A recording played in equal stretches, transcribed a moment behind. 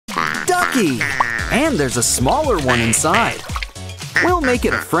ducky! And there's a smaller one inside. We'll make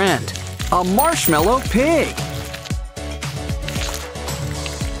it a friend. A marshmallow pig!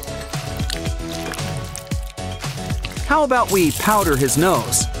 How about we powder his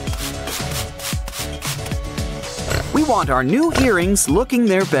nose? We want our new earrings looking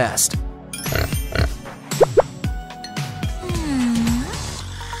their best.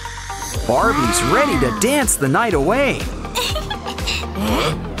 Barbie's ready to dance the night away.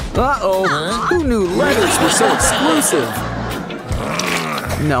 Uh-oh, who knew letters were so exclusive?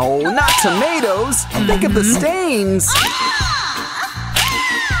 No, not tomatoes! Think of the stains!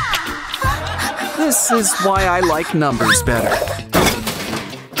 This is why I like numbers better.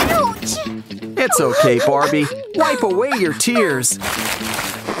 It's okay, Barbie. Wipe away your tears.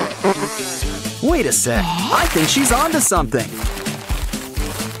 Wait a sec. I think she's onto something.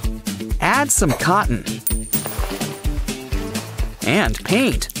 Add some cotton. And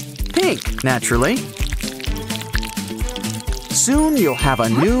paint. Pink, naturally. Soon you'll have a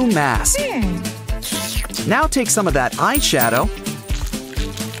new mask. Now take some of that eyeshadow,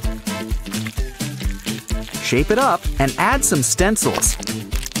 shape it up, and add some stencils.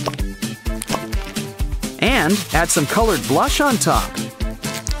 And add some colored blush on top.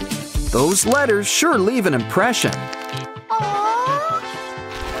 Those letters sure leave an impression.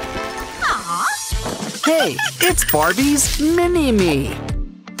 Hey, it's Barbie's Mini-Me.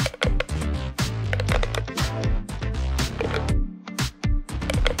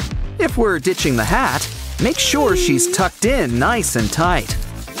 If we're ditching the hat, make sure she's tucked in nice and tight.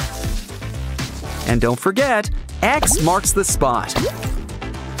 And don't forget, X marks the spot.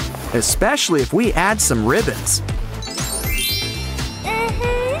 Especially if we add some ribbons.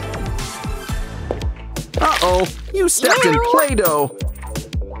 Uh-oh, you stepped in Play-Doh.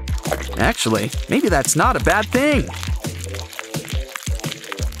 Actually, maybe that's not a bad thing.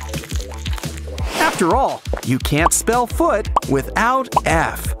 After all, you can't spell foot without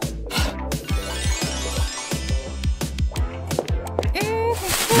F.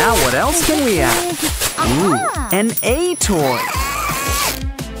 Now what else can we add? Ooh, an A toy.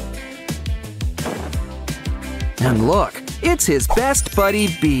 And look, it's his best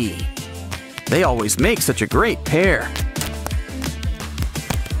buddy B. They always make such a great pair.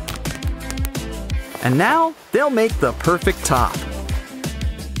 And now they'll make the perfect top.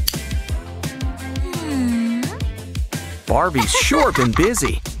 Barbie's sure been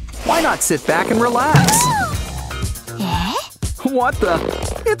busy. Why not sit back and relax? What the?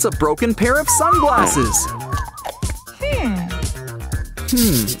 It's a broken pair of sunglasses.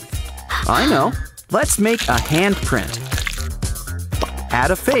 I know. Let's make a handprint.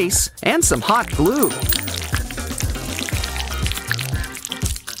 Add a face and some hot glue.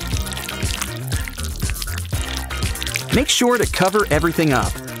 Make sure to cover everything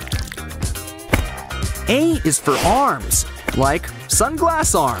up. A is for arms, like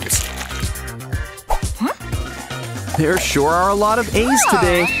sunglass arms. There sure are a lot of A's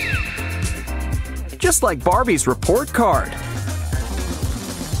today. Just like Barbie's report card.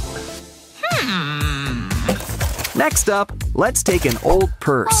 Next up, let's take an old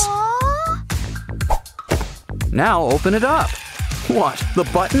purse. Now open it up. What, the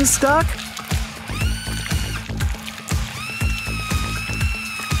button's stuck?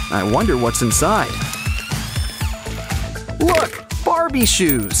 I wonder what's inside. Look, Barbie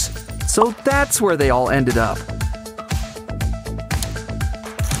shoes. So that's where they all ended up.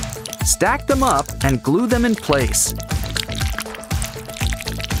 Stack them up and glue them in place.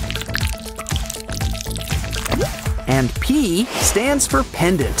 And P stands for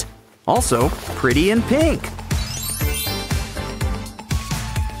pendant. Also pretty in pink.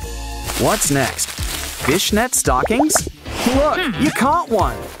 What's next? Fishnet stockings? Look, you caught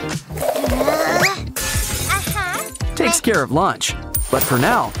one. Takes care of lunch. But for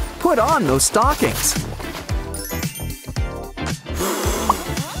now, put on those stockings.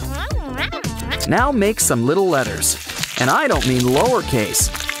 Now make some little letters. And I don't mean lowercase.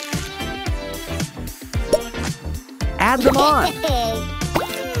 Add them on.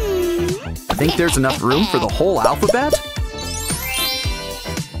 Think there's enough room for the whole alphabet?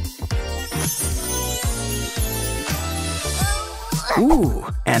 Ooh,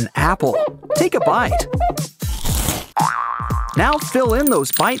 an apple. Take a bite. Now fill in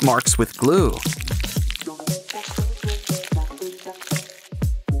those bite marks with glue.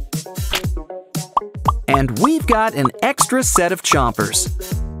 And we've got an extra set of chompers.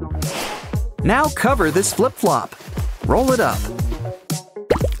 Now cover this flip-flop. Roll it up.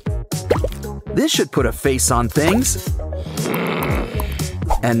 This should put a face on things.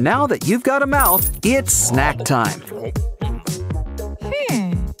 And now that you've got a mouth, it's snack time.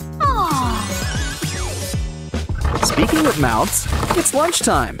 Speaking of mouths, it's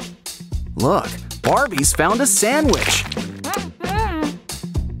lunchtime. Look, Barbie's found a sandwich.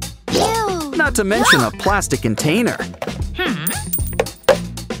 Not to mention a plastic container.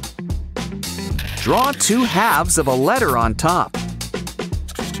 Draw 2 halves of a letter on top.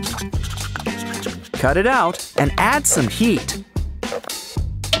 Cut it out and add some heat.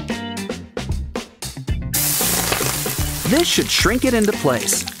 This should shrink it into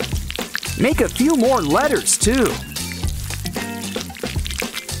place. Make a few more letters, too.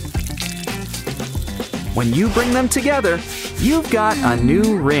 When you bring them together, you've got a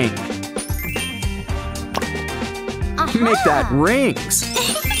new ring. Make that rings.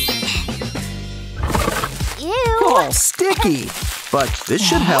 All sticky, but this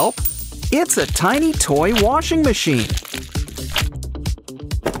should help. It's a tiny toy washing machine.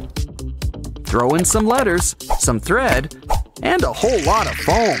 Throw in some letters, some thread, and a whole lot of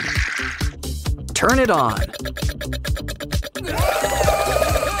foam. Turn it on.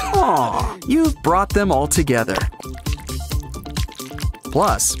 Aw, you've brought them all together.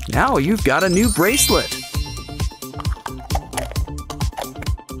 Plus, now you've got a new bracelet.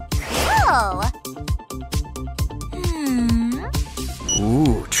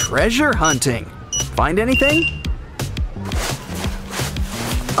 Ooh, treasure hunting. Find anything?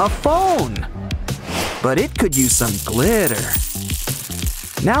 A phone! But it could use some glitter.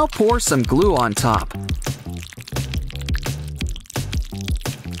 Now pour some glue on top.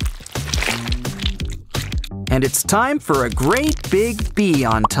 And it's time for a great big bee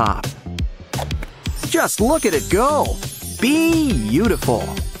on top. Just look at it go! Beautiful!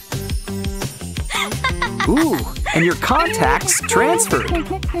 Ooh, and your contacts transferred.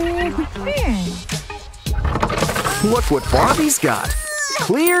 Look what Barbie's got.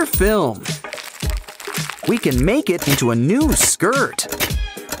 Clear film. We can make it into a new skirt.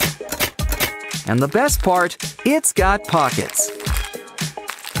 And the best part, it's got pockets.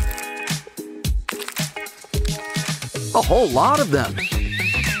 A whole lot of them.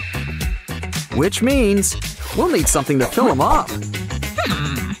 Which means we'll need something to fill them up.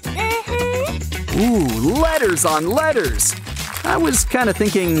 Ooh, letters on letters. I was kind of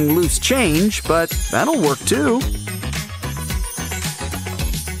thinking loose change, but that'll work too.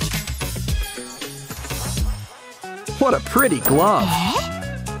 What a pretty glove.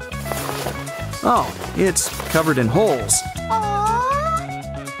 Oh, it's covered in holes.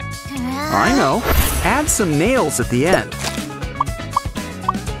 I know. Add some nails at the end.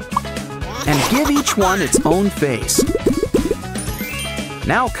 And give each one its own face.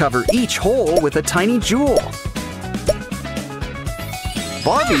 Now cover each hole with a tiny jewel.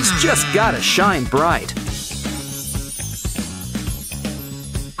 Barbie's just gotta shine bright.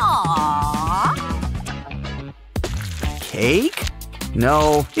 Cake?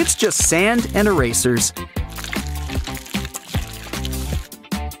 No, it's just sand and erasers.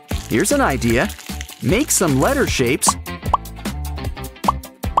 Here's an idea. Make some letter shapes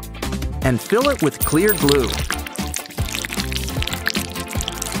and fill it with clear glue.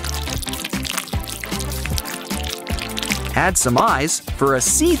 Add some eyes for a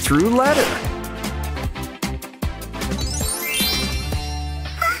see-through letter.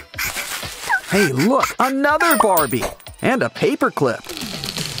 Hey, look, another Barbie! And a paperclip.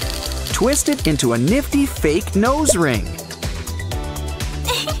 Twist it into a nifty fake nose ring.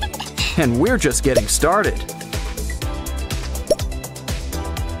 And we're just getting started.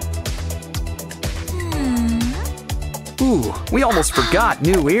 Ooh, we almost forgot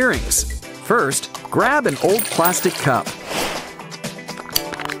new earrings. First, grab an old plastic cup.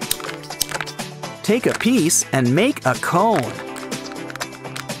 Take a piece and make a cone.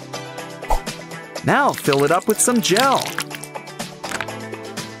 Now fill it up with some gel.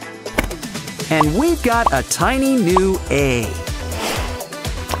 And we've got a tiny new A.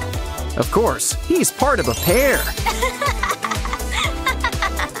 Of course, he's part of a pair.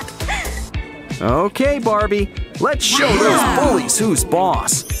 Okay, Barbie, let's show those bullies who's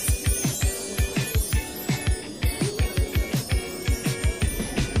boss.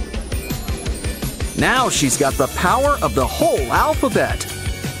 Now she's got the power of the whole alphabet.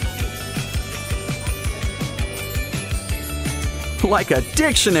 Like a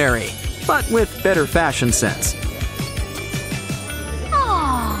dictionary, but with better fashion sense.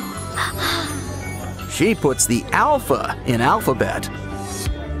 She puts the alpha in alphabet.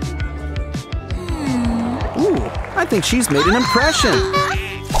 Ooh, I think she's made an impression.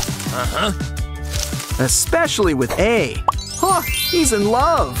 Especially with A. Huh, he's in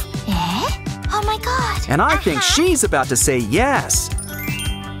love. Oh my god. And I think she's about to say yes.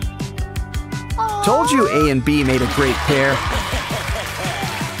 Told you A and B made a great pair.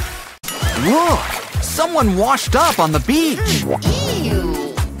 Look, Someone washed up on the beach.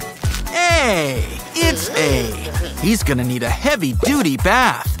 Hey, it's A. He's gonna need a heavy-duty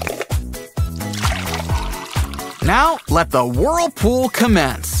bath. Now, let the whirlpool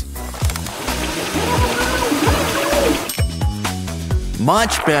commence.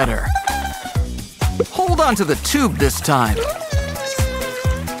 Much better. Hold on to the tube this time.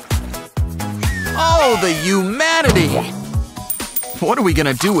 Oh, the humanity! What are we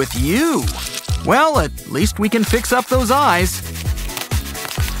gonna do with you? Well, at least we can fix up those eyes.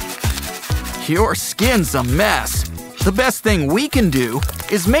 Your skin's a mess. The best thing we can do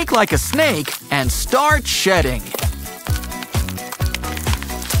is make like a snake and start shedding.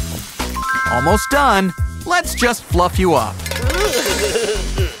 Almost done. Let's just fluff you up.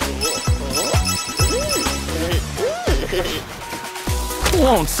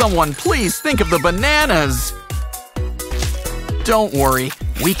 Won't someone please think of the bananas? Don't worry,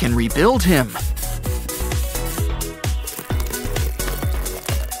 we can rebuild him.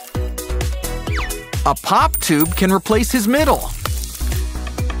 A pop tube can replace his middle.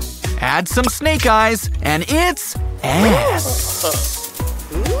 Add some snake eyes, and it's S.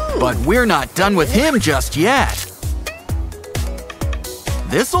 But we're not done with him just yet.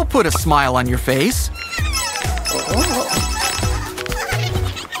 This'll put a smile on your face.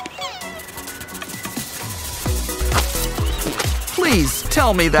 Please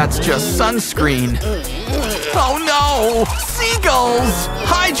tell me that's just sunscreen. Oh no! Seagulls!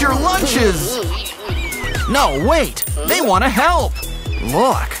 Hide your lunches! No, wait! They want to help!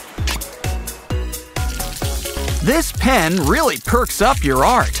 Look! This pen really perks up your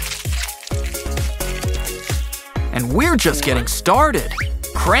art. And we're just getting started.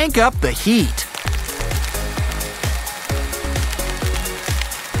 Crank up the heat.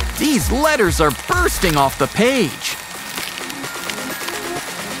 These letters are bursting off the page.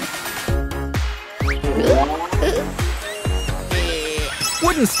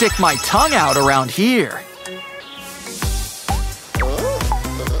 Wouldn't stick my tongue out around here.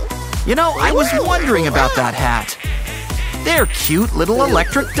 You know, I was wondering about that hat. They're cute little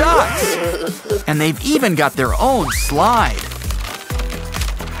electric ducks. And they've even got their own slide.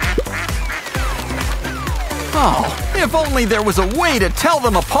 Oh, if only there was a way to tell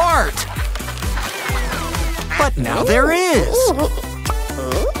them apart. But now there is.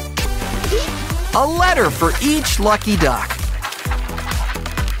 A letter for each lucky duck.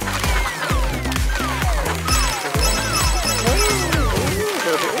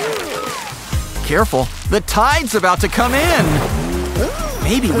 Careful, the tide's about to come in.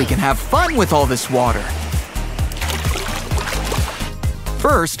 Maybe we can have fun with all this water.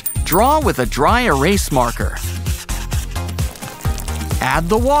 First, draw with a dry erase marker. Add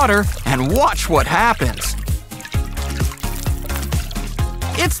the water and watch what happens.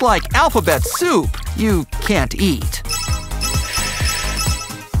 It's like alphabet soup you can't eat.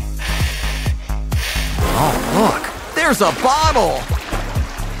 Oh, look, there's a bottle.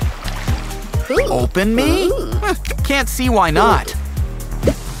 Open me? Can't see why not.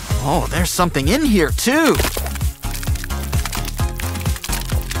 Oh, there's something in here too.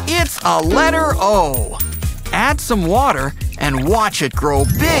 It's a letter O. Add some water and watch it grow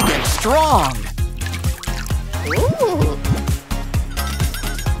big and strong.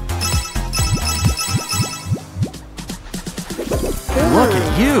 Look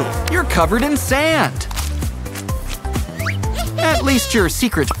at you. You're covered in sand. At least your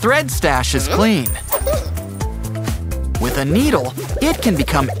secret thread stash is clean. With a needle, it can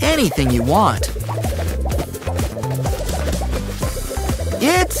become anything you want.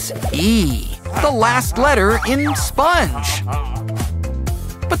 It's E, the last letter in sponge.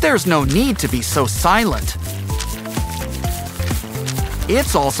 But there's no need to be so silent.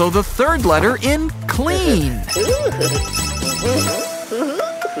 It's also the third letter in clean.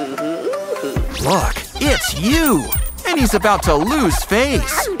 Look, it's you. And he's about to lose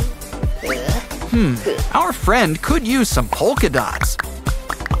face. Our friend could use some polka dots.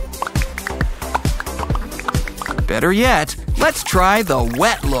 Better yet, let's try the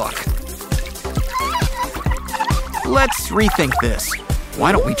wet look. Let's rethink this.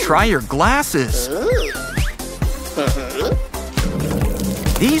 Why don't we try your glasses?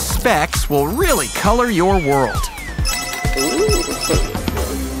 These specs will really color your world.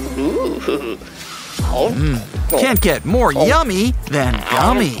 Can't get more yummy than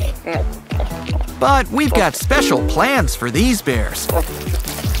gummy. But we've got special plans for these bears.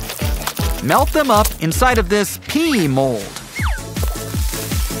 Melt them up inside of this pea mold.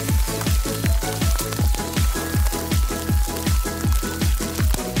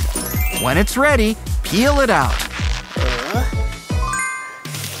 When it's ready, peel it out.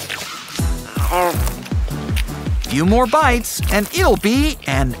 few more bites, and it'll be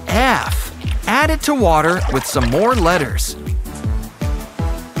an F. Add it to water with some more letters.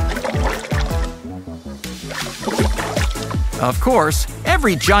 Of course,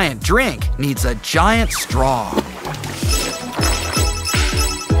 every giant drink needs a giant straw.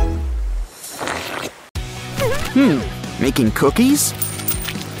 Making cookies?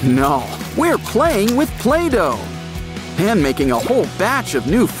 No, we're playing with Play-Doh. And making a whole batch of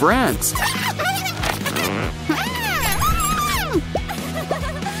new friends.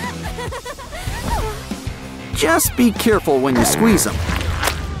 Just be careful when you squeeze them.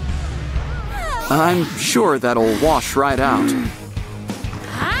 I'm sure that'll wash right out.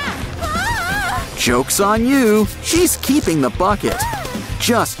 Joke's on you. She's keeping the bucket.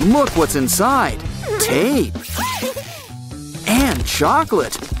 Just look what's inside. Tape. And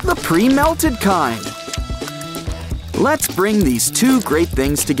chocolate, the pre-melted kind. Let's bring these two great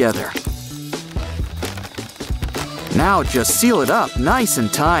things together. Now just seal it up nice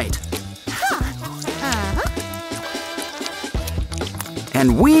and tight.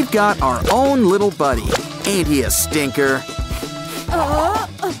 And we've got our own little buddy. Ain't he a stinker?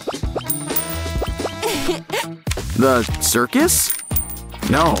 The circus?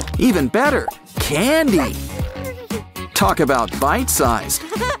 No, even better. Candy. Talk about bite-sized.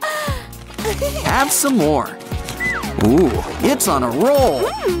 Have some more. Ooh, it's on a roll.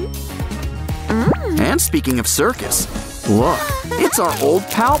 And speaking of circus, look, it's our old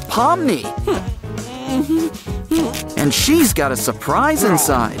pal Pomni. And she's got a surprise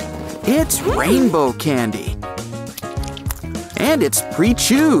inside. It's rainbow candy. And it's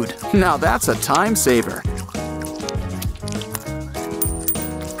pre-chewed. Now that's a time saver.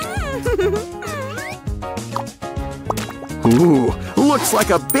 Ooh, looks like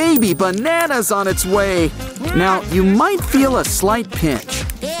a baby banana's on its way. Now, you might feel a slight pinch.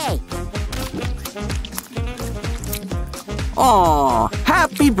 Aw,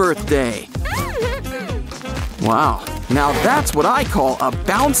 happy birthday. Wow, now that's what I call a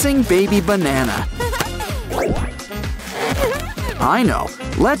bouncing baby banana. I know,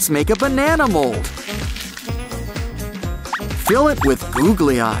 let's make a banana mold. Fill it with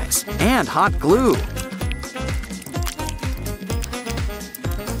googly eyes and hot glue.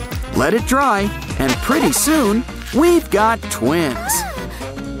 Let it dry, and pretty soon, we've got twins.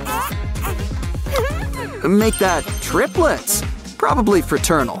 Make that triplets, probably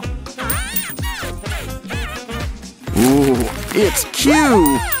fraternal. Ooh, it's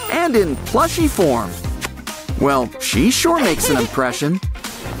Q, and in plushy form. Well, she sure makes an impression.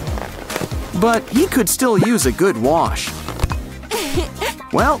 But he could still use a good wash.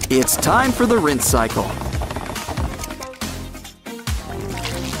 Well, it's time for the rinse cycle.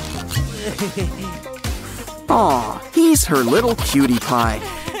 Aw, he's her little cutie pie.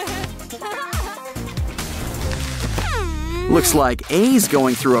 Looks like A's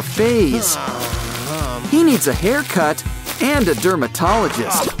going through a phase. He needs a haircut and a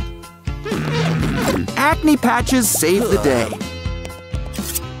dermatologist. Acne patches save the day.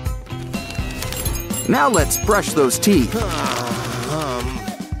 Now let's brush those teeth.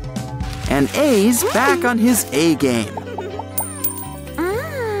 And A's back on his A game.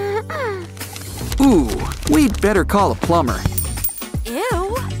 Ooh, we'd better call a plumber.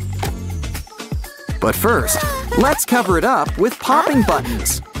 Ew. But first, let's cover it up with popping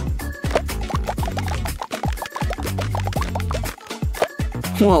buttons.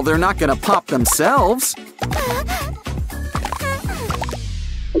 Well, they're not gonna pop themselves.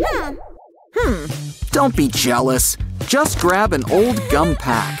 Don't be jealous. Just grab an old gum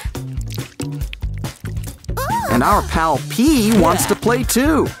pack. And our pal P wants to play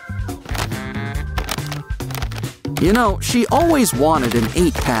too. You know, she always wanted an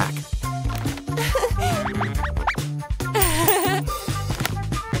 8-pack.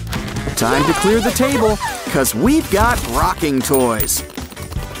 Time to clear the table, 'cause we've got rocking toys.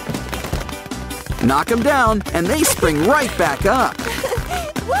 Knock them down, and they spring right back up.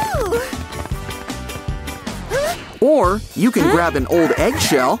 Or you can grab an old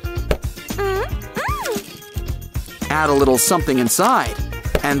eggshell, add a little something inside,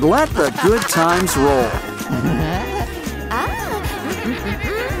 and let the good times roll.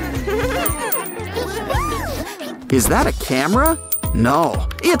 Is that a camera? No,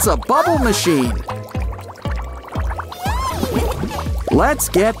 it's a bubble machine. Let's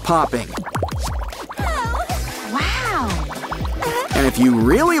get popping. Wow. And if you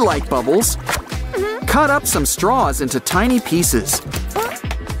really like bubbles, cut up some straws into tiny pieces.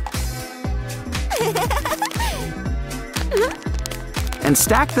 And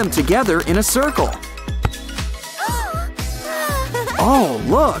stack them together in a circle. Oh,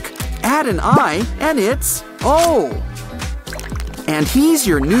 look! Add an eye, and it's Oh! And he's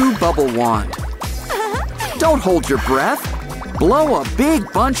your new bubble wand. Don't hold your breath. Blow a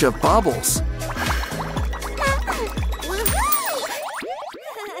big bunch of bubbles.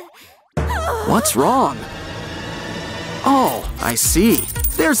 What's wrong? Oh, I see.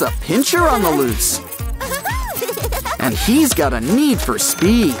 There's a pincher on the loose. And he's got a need for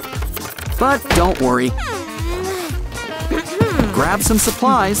speed. But don't worry. Grab some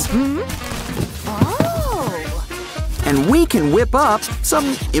supplies. And we can whip up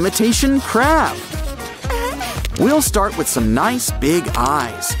some imitation crab. We'll start with some nice big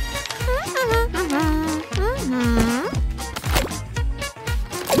eyes.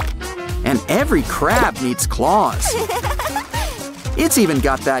 And every crab needs claws. It's even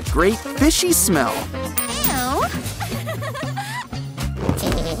got that great fishy smell.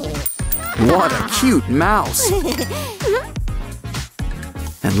 What a cute mouse.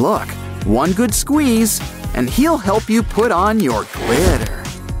 And look, one good squeeze, and he'll help you put on your glitter.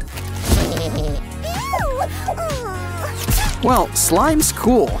 Well, slime's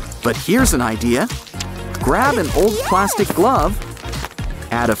cool, but here's an idea. Grab an old plastic glove,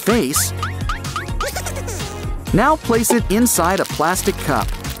 add a face. Now place it inside a plastic cup.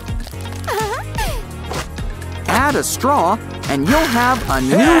 Add a straw, and you'll have a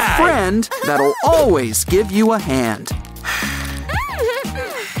new friend that'll always give you a hand.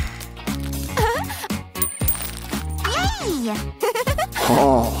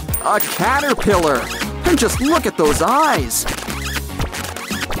 Oh, a caterpillar! And just look at those eyes!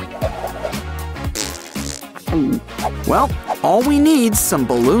 Well, all we need's some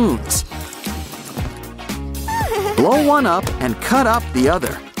balloons. Blow one up and cut up the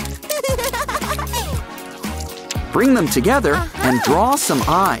other. Bring them together and draw some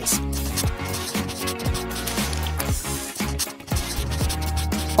eyes.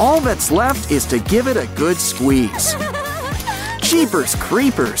 All that's left is to give it a good squeeze. Jeepers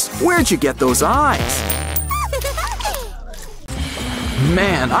creepers, where'd you get those eyes?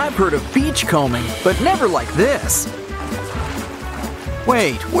 Man, I've heard of beachcombing, but never like this.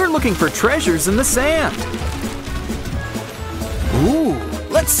 Wait, we're looking for treasures in the sand. Ooh,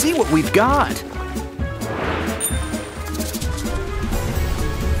 let's see what we've got.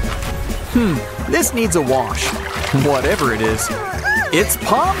 This needs a wash. Whatever it is. It's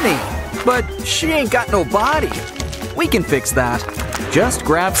Pomni, but she ain't got no body. We can fix that. Just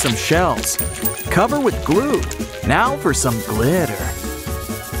grab some shells. Cover with glue. Now for some glitter.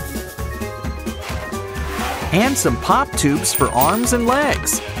 And some pop tubes for arms and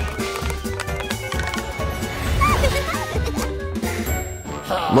legs.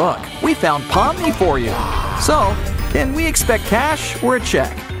 Look, we found Pomni for you. So, can we expect cash or a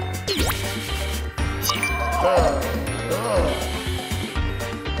check?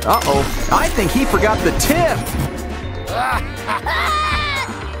 Uh-oh, I think he forgot the tip.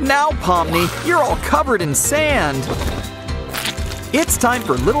 Now, Pomni, you're all covered in sand. It's time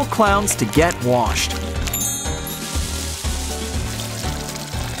for little clowns to get washed.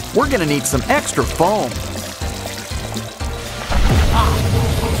 We're gonna need some extra foam.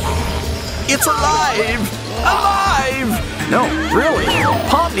 It's alive! Alive! No, really,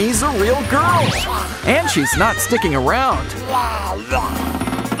 Pomni's a real girl. And she's not sticking around.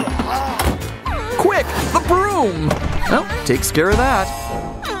 Quick, the broom! Well, takes care of that.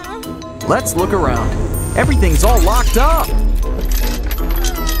 Let's look around. Everything's all locked up.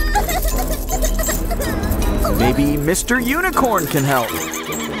 Maybe Mr. Unicorn can help.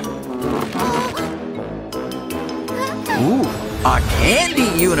 Ooh, a candy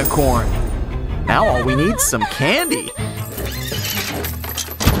unicorn. Now all we need is some candy.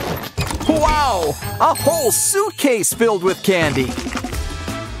 Wow, a whole suitcase filled with candy.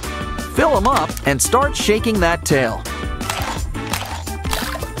 Fill them up and start shaking that tail.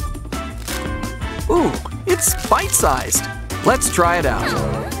 Ooh, it's bite-sized. Let's try it out.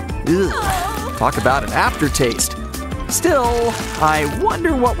 Ugh, talk about an aftertaste. Still, I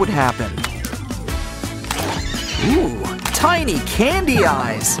wonder what would happen. Ooh, tiny candy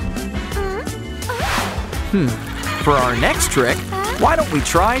eyes. For our next trick, why don't we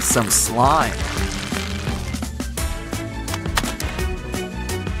try some slime?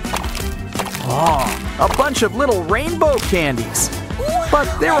 Oh, a bunch of little rainbow candies. But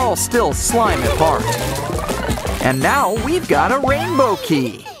they're all still slime at heart. And now we've got a rainbow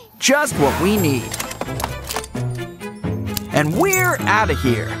key. Just what we need. And we're out of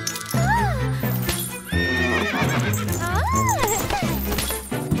here.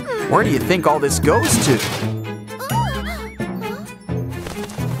 Where do you think all this goes to?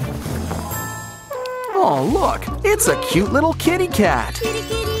 Oh, look, it's a cute little kitty cat.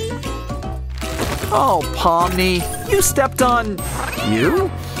 Oh, Pomni, you stepped on…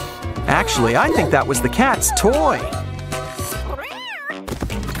 you? Actually, I think that was the cat's toy.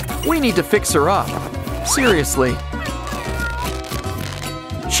 We need to fix her up. Seriously.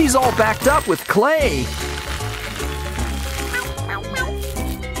 She's all backed up with clay.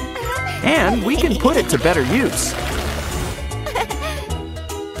 And we can put it to better use.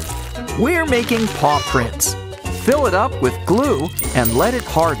 We're making paw prints. Fill it up with glue and let it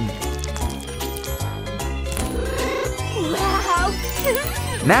harden. Wow.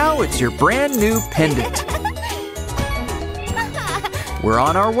 Now it's your brand new pendant. We're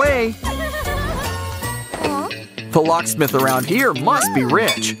on our way. The locksmith around here must be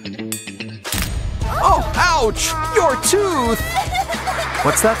rich. Oh, ouch! Your tooth!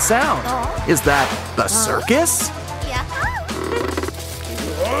 What's that sound? Is that the circus? Yeah.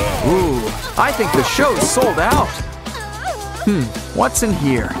 Ooh, I think the show's sold out. What's in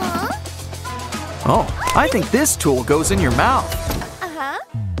here? Oh, I think this tool goes in your mouth.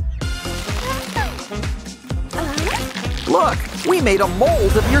 Look, we made a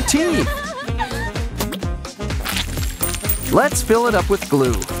mold of your teeth. Let's fill it up with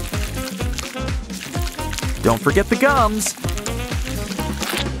glue. Don't forget the gums.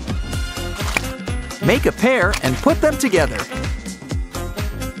 Make a pair and put them together.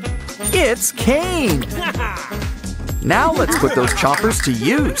 It's cane! Now let's put those choppers to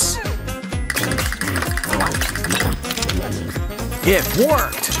use. It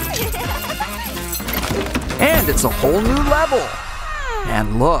worked! And it's a whole new level.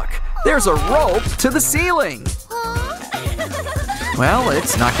 And look, there's a rope to the ceiling. Well,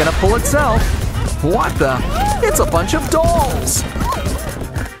 it's not gonna pull itself. What the? It's a bunch of dolls.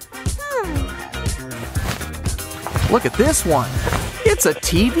 Look at this one. It's a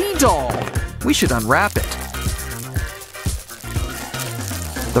TV doll. We should unwrap it.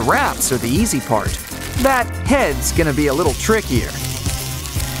 The wraps are the easy part. That head's gonna be a little trickier.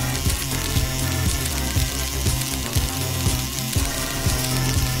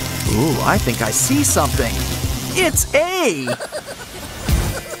 Ooh, I think I see something. It's A!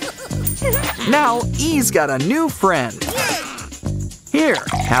 Now E's got a new friend. Here,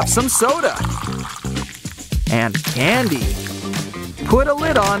 have some soda. And candy. Put a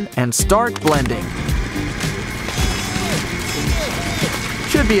lid on and start blending.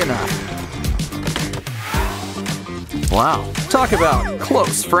 Should be enough. Wow, talk about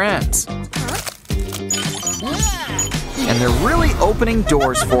close friends. And they're really opening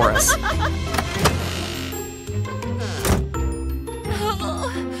doors for us.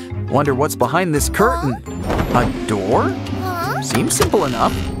 Wonder what's behind this curtain? A door? Seems simple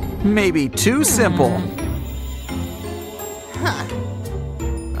enough. Maybe too simple.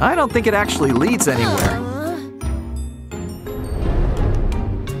 I don't think it actually leads anywhere.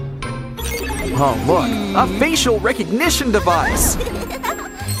 Oh, look, a facial recognition device.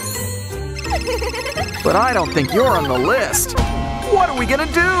 But I don't think you're on the list. What are we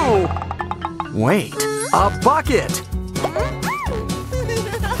gonna do? Wait, a bucket.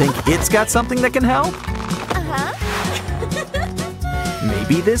 Think it's got something that can help?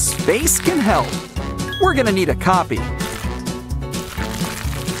 Maybe this face can help. We're gonna need a copy.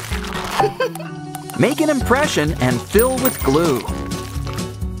 Make an impression and fill with glue.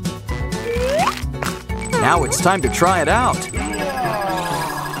 Now it's time to try it out.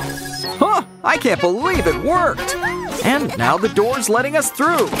 Huh! I can't believe it worked! And now the door's letting us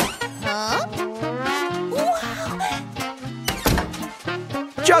through.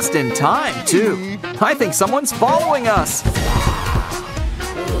 Just in time, too. I think someone's following us.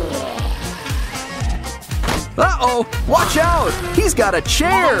 Uh-oh! Watch out! He's got a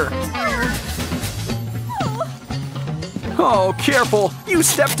chair! Oh, careful! You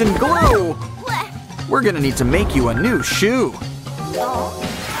stepped in glue! We're gonna need to make you a new shoe.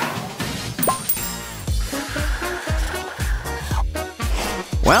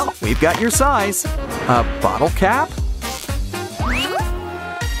 Well, we've got your size. A bottle cap?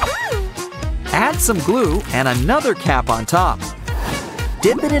 Add some glue and another cap on top.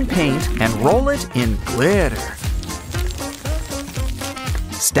 Dip it in paint and roll it in glitter.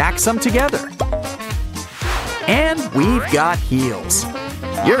 Stack some together. And we've got heels.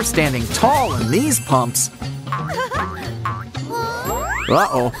 You're standing tall in these pumps.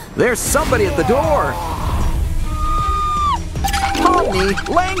 Uh-oh, there's somebody at the door. Pomni,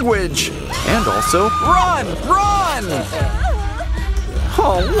 language! And also, run, run!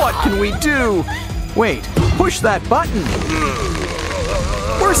 Oh, what can we do? Wait, push that button.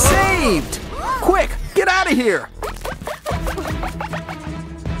 We're saved! Quick, get out of here!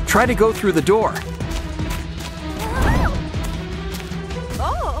 Try to go through the door.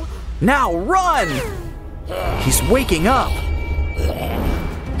 Now run! He's waking up.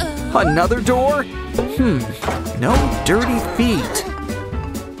 Another door? No dirty feet.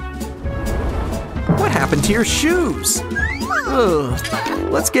 What happened to your shoes? Ugh.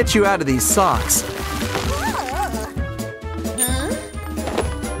 Let's get you out of these socks.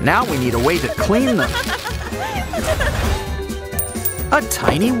 Now we need a way to clean them. A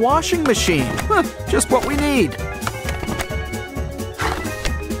tiny washing machine. Just what we need.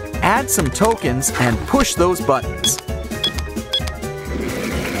 Add some tokens and push those buttons.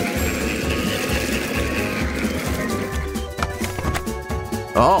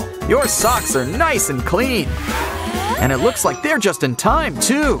 Oh, your socks are nice and clean. And it looks like they're just in time,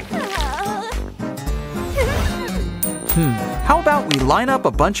 too. How about we line up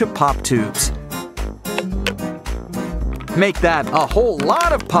a bunch of pop tubes? Make that a whole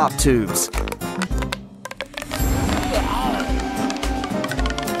lot of pop tubes.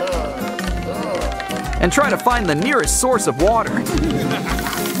 And try to find the nearest source of water.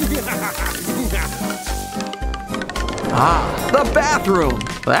 Ah, the bathroom.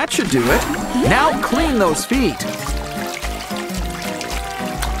 That should do it. Now clean those feet.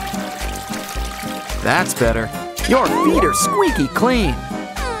 That's better. Your feet are squeaky clean.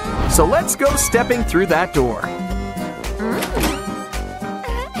 So let's go stepping through that door.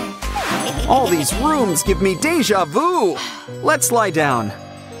 All these rooms give me deja vu. Let's lie down.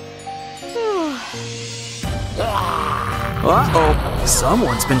 Uh-oh,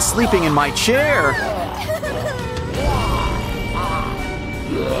 someone's been sleeping in my chair.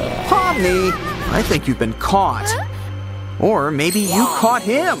 Pomni, I think you've been caught. Or maybe you caught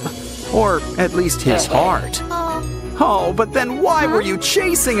him. Or at least his heart. Oh, but then why were you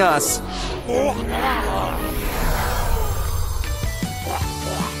chasing us?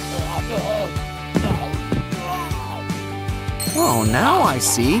 Oh, now I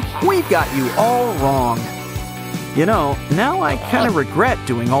see. We've got you all wrong. You know, now I kind of regret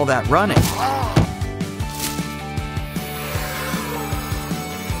doing all that running.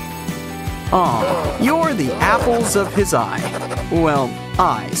 Oh, you're the apples of his eye. Well,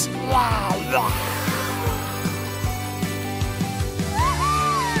 eyes.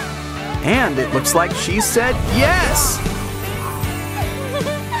 And it looks like she said yes!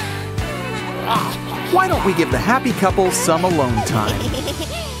 Why don't we give the happy couple some alone time?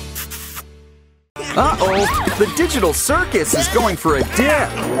 Uh-oh, the digital circus is going for a dip.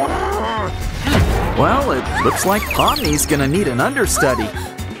 Well, it looks like Pomni's gonna need an understudy.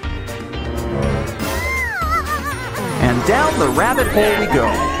 And down the rabbit hole we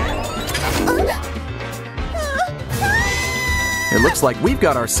go. It looks like we've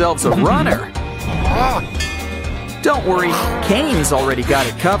got ourselves a runner. Don't worry, Kane's already got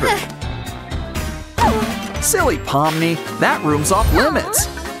it covered. Silly Pomni, that room's off limits.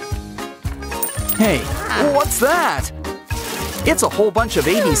 Hey, what's that? It's a whole bunch of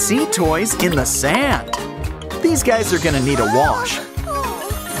ABC toys in the sand. These guys are gonna need a wash.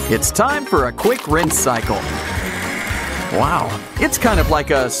 It's time for a quick rinse cycle. Wow, it's kind of like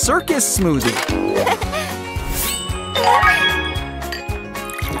a circus smoothie.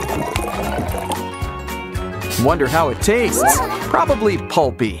 Wonder how it tastes. Probably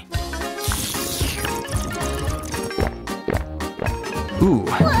pulpy. Ooh,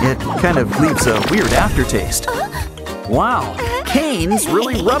 it kind of leaves a weird aftertaste. Wow, Kane's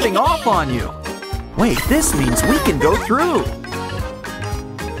really rubbing off on you. Wait, this means we can go through.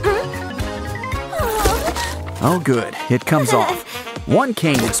 Oh good, it comes off. One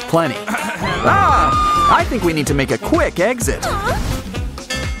cane is plenty. Ah, I think we need to make a quick exit.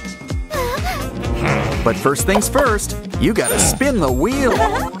 But first things first, you gotta spin the wheel.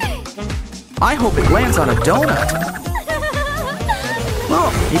 I hope it lands on a donut.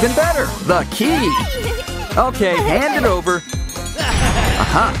 Oh, even better, the key. Okay, hand it over.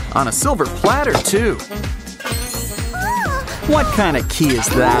 Aha, on a silver platter too. What kind of key is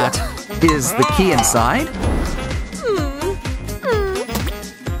that? Is the key inside?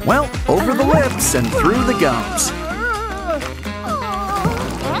 Well, over the lips and through the gums.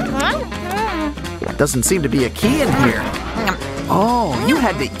 Doesn't seem to be a key in here. Oh, you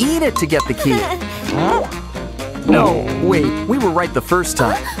had to eat it to get the key. No, wait, we were right the first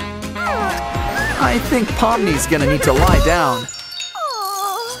time. I think Pomni's gonna need to lie down.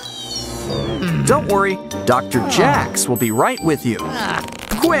 Don't worry, Dr. Jax will be right with you.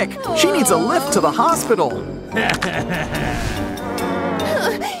 Quick, she needs a lift to the hospital.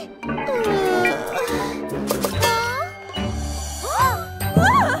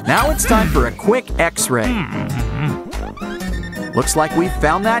 Now it's time for a quick X-ray. Looks like we've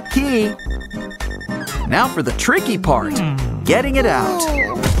found that key. Now for the tricky part, getting it out.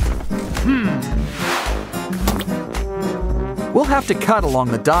 We'll have to cut along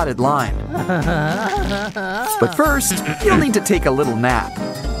the dotted line. But first, you'll need to take a little nap.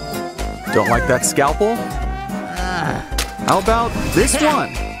 Don't like that scalpel? How about this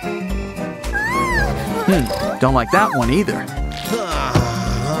one? Don't like that one either.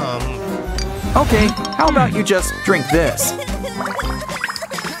 Okay, how about you just drink this?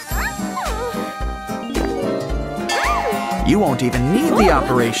 You won't even need the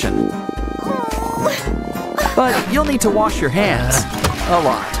operation. But you'll need to wash your hands a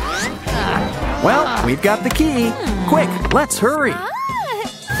lot. Well, we've got the key. Quick, let's hurry.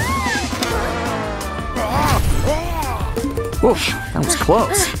 Oof, that was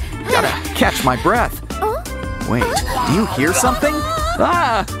close. Gotta catch my breath. Wait, do you hear something?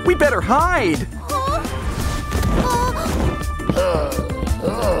 Ah, we better hide.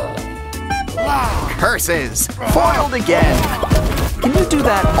 Curses! Foiled again! Can you do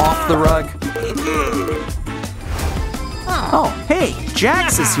that off the rug? Oh, hey,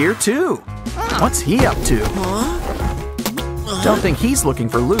 Jax is here too. What's he up to? Don't think he's looking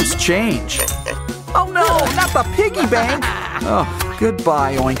for loose change. Oh no, not the piggy bank! Oh,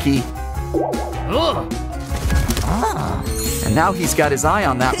 goodbye, Oinky. And now he's got his eye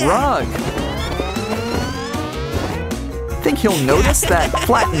on that rug. Think he'll notice that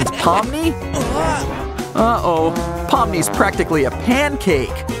flattened Pomni? Uh-oh, Pomni's practically a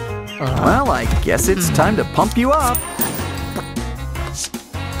pancake. Well, I guess it's time to pump you up.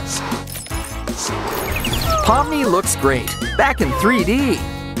 Pomni looks great, back in 3D.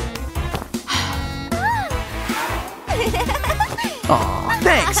 Aw,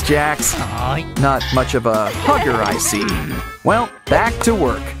 thanks, Jax. Not much of a hugger, I see. Well, back to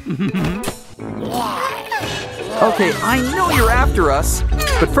work. Okay, I know you're after us,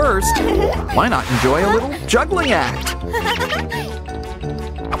 but first, why not enjoy a little juggling act?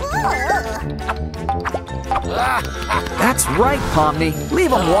 That's right, Pomni.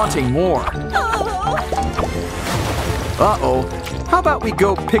 Leave them wanting more. Uh-oh. How about we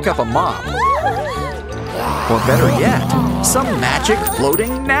go pick up a mop? Or better yet, some magic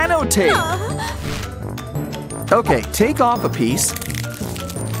floating nanotape. Okay, take off a piece.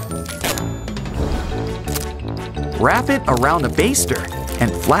 Wrap it around a baster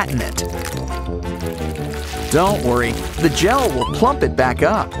and flatten it. Don't worry, the gel will plump it back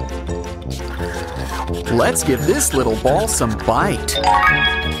up. Let's give this little ball some bite.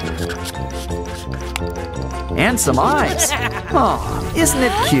 And some eyes. Aw, isn't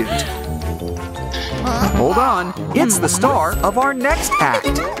it cute? Hold on, it's the star of our next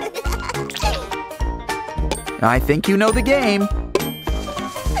act. I think you know the game.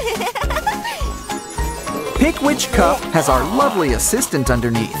 Pick which cup has our lovely assistant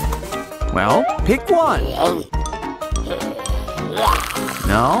underneath. Well, pick one.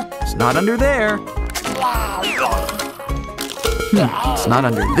 No, it's not under there. It's not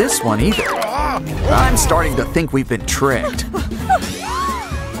under this one either. I'm starting to think we've been tricked.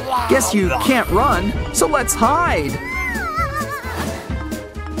 Guess you can't run, so let's hide.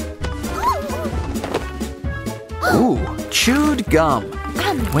 Ooh, chewed gum.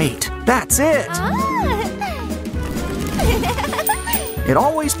 Wait, that's it. It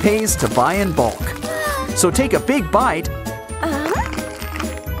always pays to buy in bulk. So take a big bite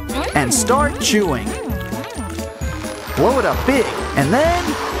and start chewing. Blow it up big, and then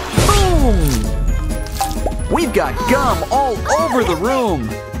boom! We've got gum all over the room.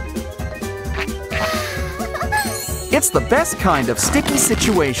 It's the best kind of sticky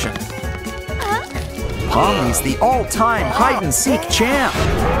situation. Pomni's the all-time hide-and-seek champ.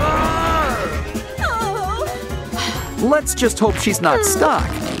 Let's just hope she's not stuck.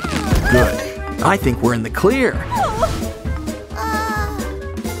 Good. I think we're in the clear.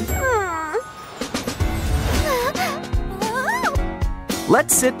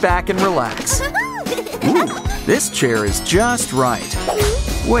 Let's sit back and relax. Ooh, this chair is just right.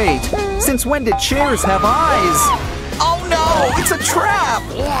 Wait, since when did chairs have eyes? Oh no, it's a trap!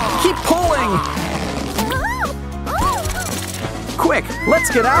 Keep pulling! Quick,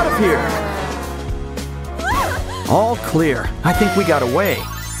 let's get out of here! All clear. I think we got away.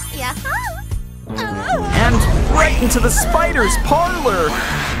 And right into the spider's parlor!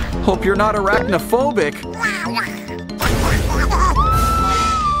 Hope you're not arachnophobic.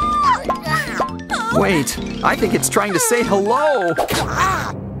 Wait, I think it's trying to say hello.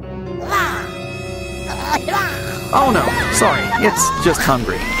 Oh no, sorry, it's just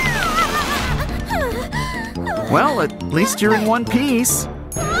hungry. Well, at least you're in one piece.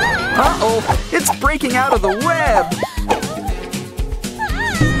 Uh-oh, it's breaking out of the web.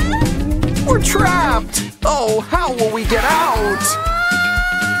 We're trapped. Oh, how will we get out?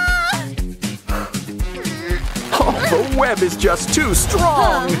 The web is just too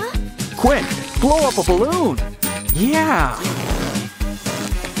strong. Quick, blow up a balloon. Yeah.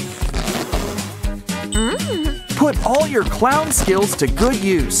 Put all your clown skills to good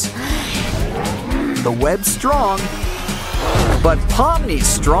use. The web's strong, but Pomni's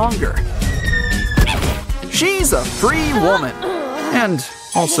stronger. She's a free woman, and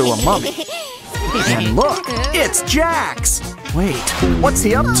also a mummy. And look, it's Jax! Wait, what's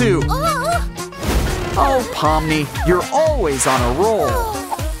he up to? Oh, Pomni, you're always on a roll.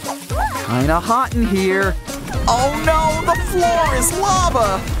 Kinda hot in here. Oh no, the floor is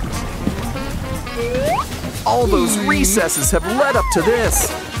lava! All those recesses have led up to this.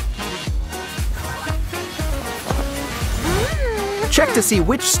 Check to see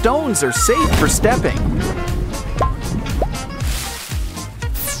which stones are safe for stepping.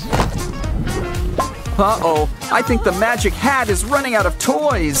 Uh-oh, I think the magic hat is running out of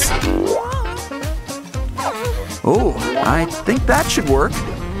toys. Oh, I think that should work.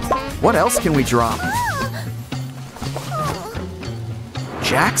 What else can we drop?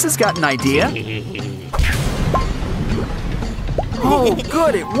 Jax has got an idea. Oh,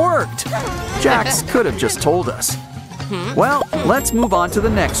 good, it worked. Jax could have just told us. Well, let's move on to the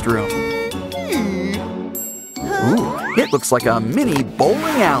next room. Ooh, it looks like a mini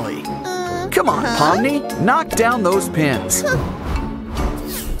bowling alley. Come on, Pomni, knock down those pins.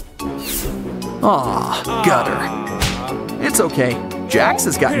 Aw, gutter. It's okay, Jax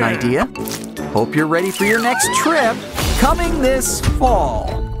has got an idea. Hope you're ready for your next trip, coming this fall.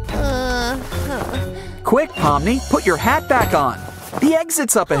 Quick, Pomni, put your hat back on. The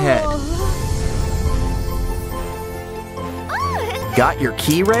exit's up ahead. Got your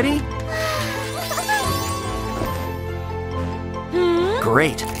key ready?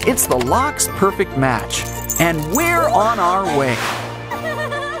 Great, it's the lock's perfect match. And we're on our way.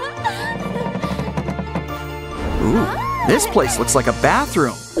 Ooh, this place looks like a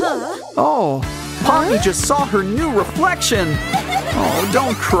bathroom. Oh, Pomni just saw her new reflection. Oh,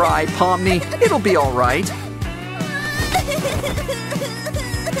 don't cry, Pomni. It'll be all right.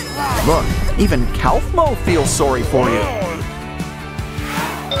 Look, even Kaufmo feels sorry for you.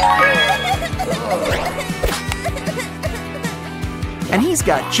 And he's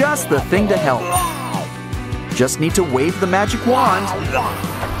got just the thing to help. Just need to wave the magic wand.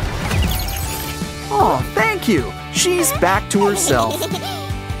 Oh, thank you. She's back to herself.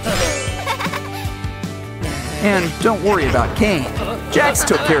 And don't worry about Kane. Jax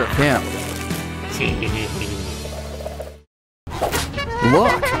took care of him.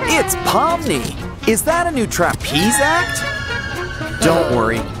 Look, it's Pomni. Is that a new trapeze act? Don't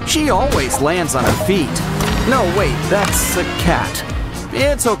worry, she always lands on her feet. No, wait, that's a cat.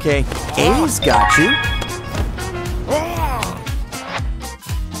 It's okay, A's got you.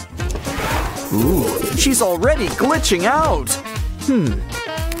 Ooh, she's already glitching out.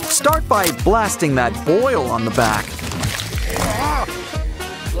 Start by blasting that boil on the back.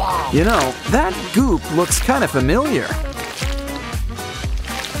 You know, that goop looks kind of familiar.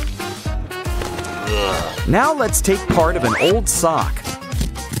 Now let's take part of an old sock.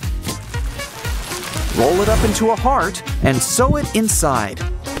 Roll it up into a heart and sew it inside.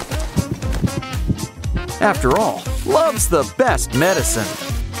 After all, love's the best medicine.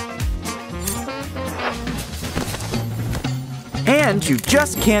 And you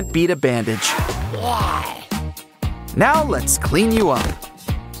just can't beat a bandage. Now let's clean you up.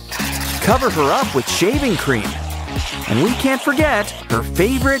 Cover her up with shaving cream. And we can't forget her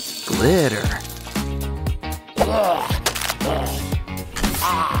favorite glitter.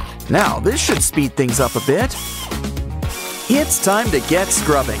 Now this should speed things up a bit. It's time to get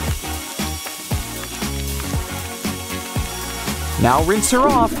scrubbing. Now rinse her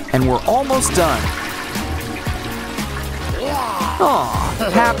off and we're almost done.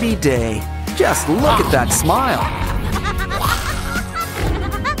 Aw, happy day. Just look at that smile.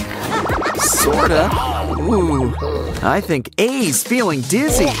 Sorta. Ooh, I think A's feeling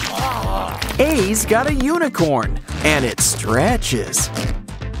dizzy. A's got a unicorn, and it stretches.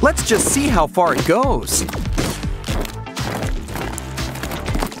 Let's just see how far it goes.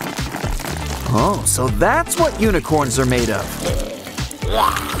 Oh, so that's what unicorns are made of.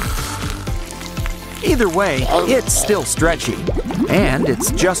 Either way, it's still stretchy. And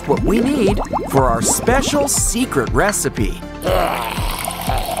it's just what we need for our special secret recipe.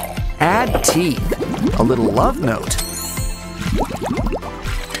 Add teeth, a little love note.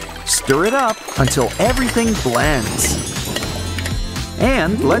 Stir it up until everything blends.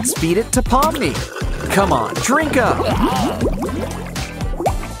 And let's feed it to Pomni. Come on, drink up.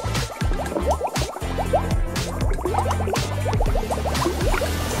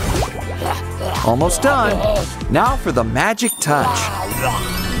 Almost done. Now for the magic touch.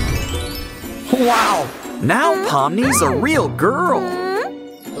 Wow! Now Pomni's a real girl.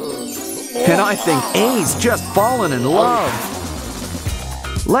 And I think A's just fallen in love.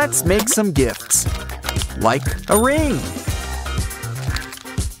 Let's make some gifts. Like a ring.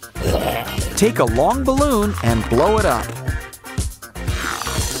 Take a long balloon and blow it up.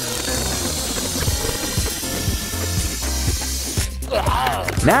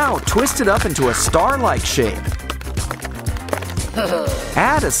 Now twist it up into a star-like shape.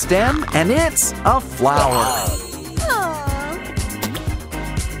 Add a stem and it's a flower.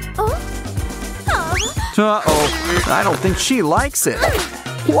 Uh-oh, I don't think she likes it.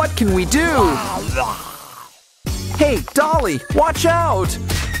 What can we do? Hey, Dolly, watch out!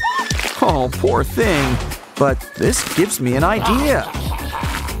 Oh, poor thing. But this gives me an idea.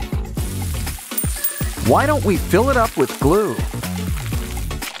 Why don't we fill it up with glue?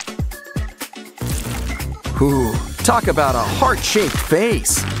 Ooh, talk about a heart-shaped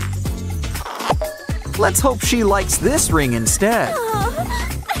face. Let's hope she likes this ring instead.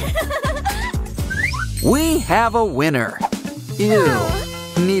 We have a winner. Ew.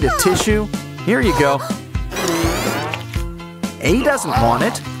 Need a tissue? Here you go. A doesn't want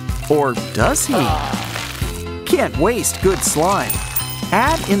it. Or does he? Can't waste good slime.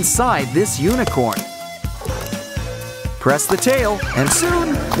 Add inside this unicorn. Press the tail, and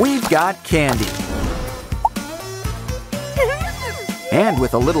soon we've got candy. And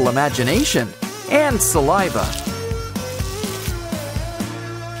with a little imagination and saliva,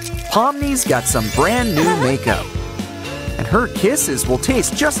 Pomni's got some brand new makeup. And her kisses will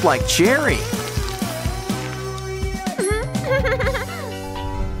taste just like cherry.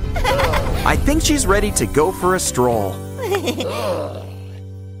 I think she's ready to go for a stroll.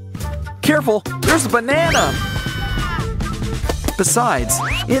 Careful, there's a banana! Besides,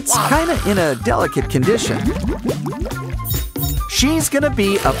 it's kinda in a delicate condition. She's gonna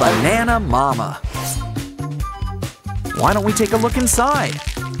be a banana mama. Why don't we take a look inside?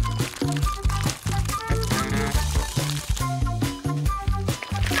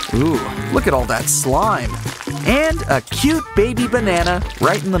 Ooh, look at all that slime. And a cute baby banana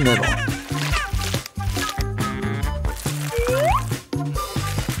right in the middle.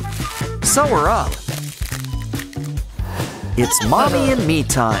 Sew her up. It's mommy and me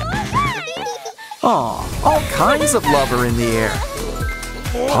time. Aw, all kinds of love are in the air.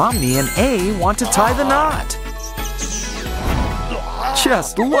 Pomni and A want to tie the knot.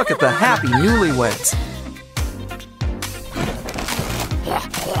 Just look at the happy newlyweds.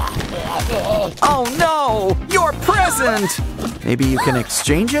 Oh no! Your present! Maybe you can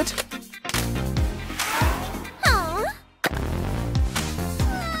exchange it?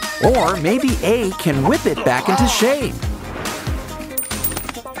 Or maybe A can whip it back into shape.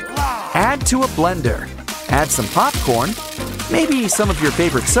 Add to a blender. Add some popcorn, maybe some of your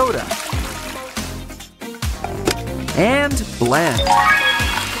favorite soda. And blend.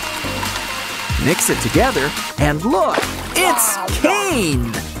 Mix it together, and look, it's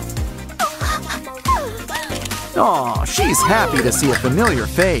Kane! Aw, she's happy to see a familiar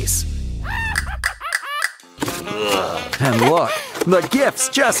face. And look, the gifts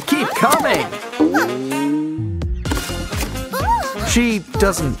just keep coming! She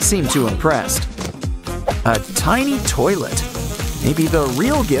doesn't seem too impressed. A tiny toilet. Maybe the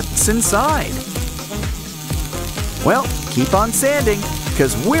real gift's inside. Well, keep on sanding,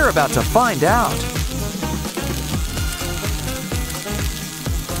 because we're about to find out.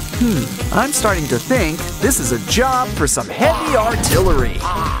 I'm starting to think this is a job for some heavy artillery.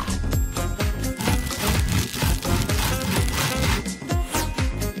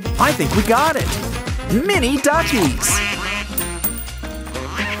 I think we got it. Mini duckies.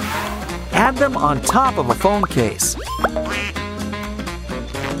 Add them on top of a phone case.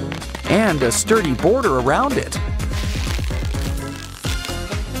 And a sturdy border around it.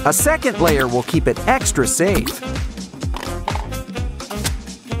 A second layer will keep it extra safe.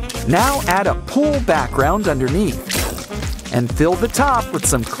 Now add a pool background underneath. And fill the top with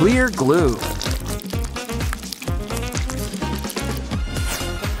some clear glue.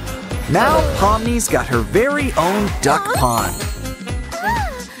 Now Pomni's got her very own duck pond.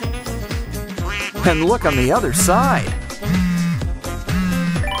 And look on the other side.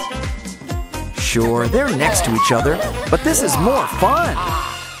 Sure, they're next to each other, but this is more fun.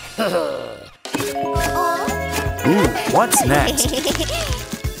 Ooh, what's next?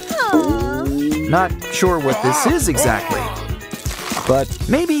 Not sure what this is exactly, but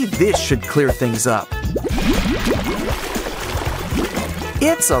maybe this should clear things up.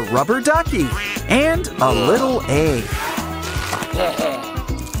 It's a rubber ducky and a little A.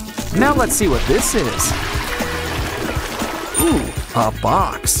 Now let's see what this is. Ooh, a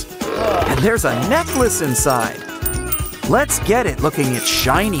box. And there's a necklace inside. Let's get it looking its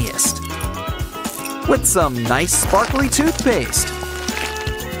shiniest. With some nice sparkly toothpaste.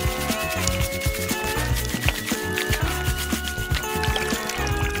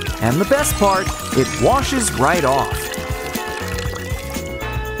 And the best part, it washes right off.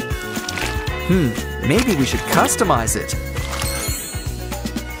 Maybe we should customize it.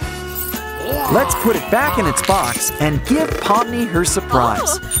 Let's put it back in its box and give Pomni her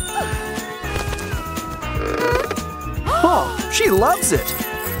surprise. Oh, she loves it.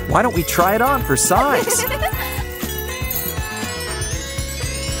 Why don't we try it on for size?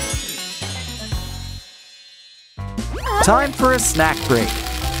 Time for a snack break.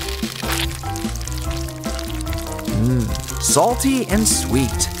 Salty and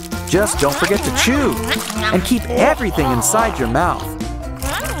sweet. Just don't forget to chew and keep everything inside your mouth.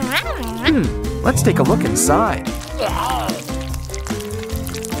 Let's take a look inside.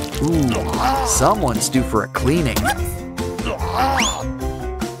 Ooh, someone's due for a cleaning.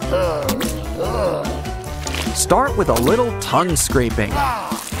 Start with a little tongue scraping.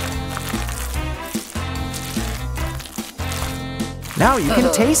 Now you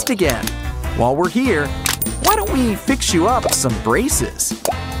can taste again. While we're here, why don't we fix you up some braces?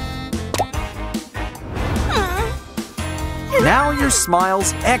 Now your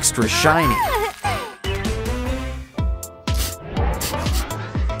smile's extra shiny.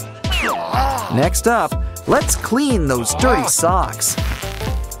 Next up, let's clean those dirty socks.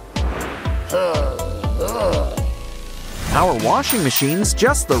 Our washing machine's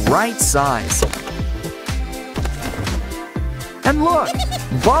just the right size. And look,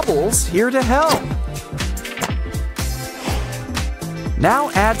 Bubbles here to help. Now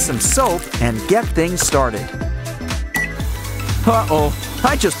add some soap and get things started. Uh-oh,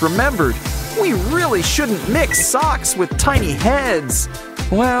 I just remembered. We really shouldn't mix socks with tiny heads.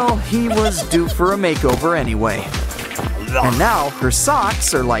 Well, he was due for a makeover anyway. And now her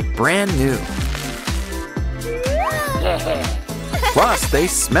socks are like brand new. Plus, they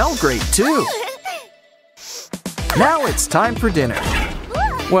smell great too. Now it's time for dinner.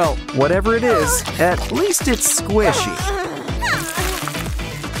 Well, whatever it is, at least it's squishy.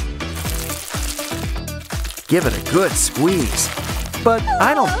 Give it a good squeeze. But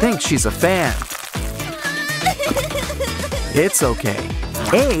I don't think she's a fan. It's okay.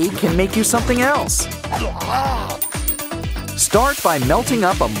 A can make you something else. Start by melting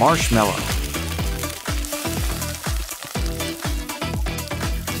up a marshmallow.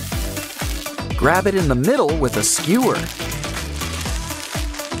 Grab it in the middle with a skewer.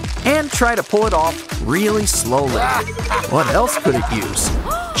 And try to pull it off really slowly. What else could it use?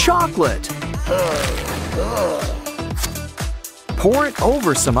 Chocolate! Pour it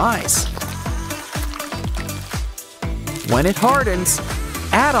over some ice. When it hardens,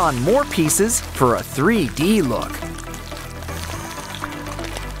 add on more pieces for a 3D look.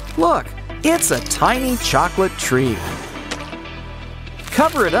 Look, it's a tiny chocolate tree.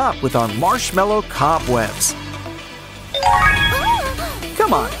 Cover it up with our marshmallow cobwebs.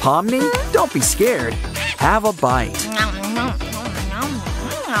 Come on, Pomni, don't be scared. Have a bite.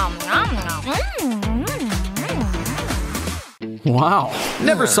 Wow,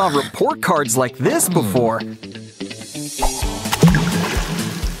 never saw report cards like this before.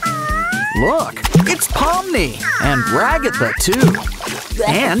 Look, it's Pomni and Ragatha too.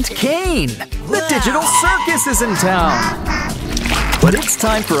 And Kane. The digital circus is in town. But it's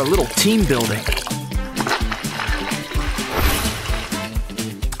time for a little team building.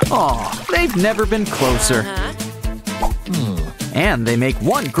 Aw, they've never been closer. And they make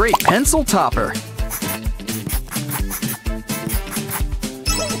one great pencil topper.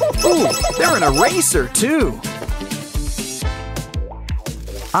 Ooh, they're an eraser too.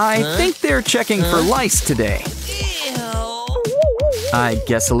 I think they're checking for lice today. I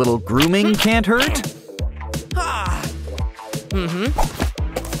guess a little grooming can't hurt?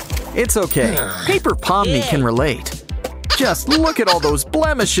 It's okay. Paper Pomni can relate. Just look at all those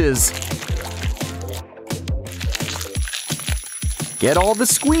blemishes. Get all the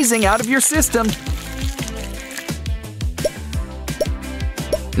squeezing out of your system.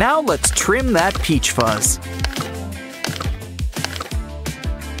 Now let's trim that peach fuzz.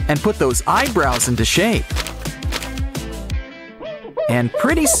 And put those eyebrows into shape. And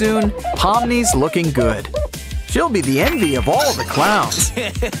pretty soon, Pomni's looking good. She'll be the envy of all the clowns.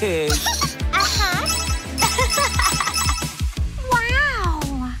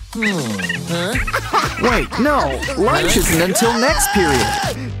 Wow! Wait, no, lunch isn't until next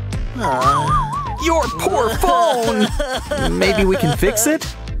period. Your poor phone! Maybe we can fix it?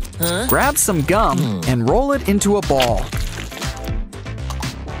 Grab some gum and roll it into a ball.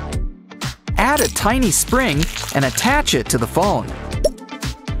 Add a tiny spring and attach it to the phone.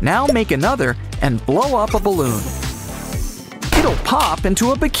 Now make another and blow up a balloon. It'll pop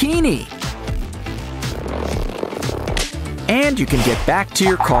into a bikini. And you can get back to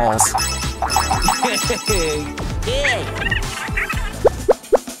your calls.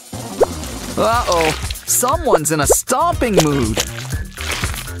 Uh-oh, someone's in a stomping mood.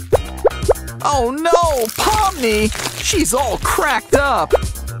 Oh no, Pomni! She's all cracked up.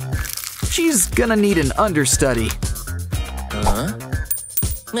 She's gonna need an understudy.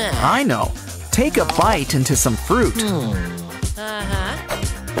 I know. Take a bite into some fruit.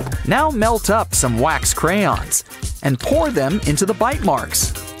 Now melt up some wax crayons and pour them into the bite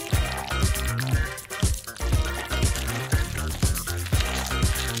marks.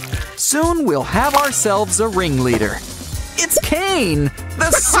 Soon we'll have ourselves a ringleader. It's Kane!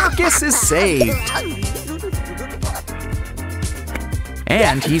 The circus is saved!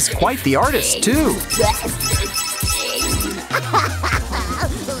 And he's quite the artist, too.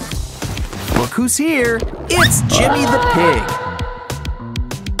 Look who's here! It's Jimmy the Pig!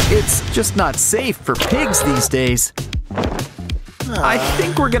 It's just not safe for pigs these days. I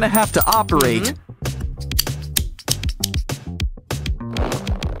think we're gonna have to operate.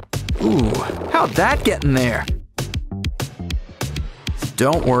 Ooh, how'd that get in there?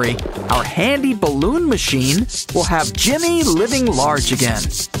 Don't worry, our handy balloon machine will have Jimmy living large again.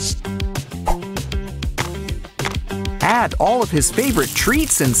 Add all of his favorite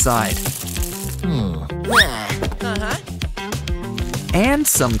treats inside. And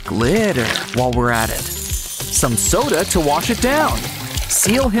some glitter while we're at it. Some soda to wash it down.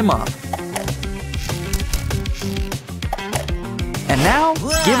 Seal him up. And now,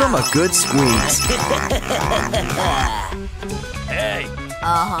 give him a good squeeze. Hey!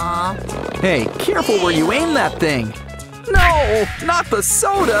 Hey, careful where you aim that thing. No, not the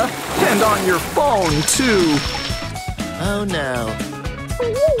soda. And on your phone, too. Oh no.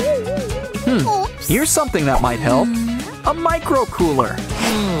 Here's something that might help. A micro cooler.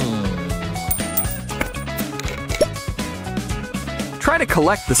 Try to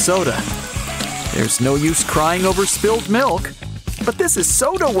collect the soda. There's no use crying over spilled milk. But this is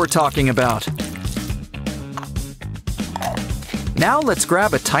soda we're talking about. Now let's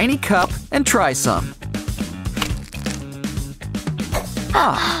grab a tiny cup and try some.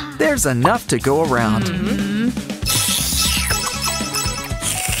 Ah, there's enough to go around.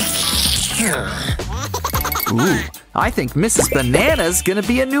 Ooh, I think Mrs. Banana's gonna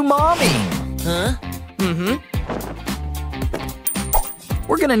be a new mommy.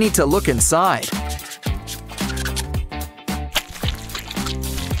 We're gonna need to look inside.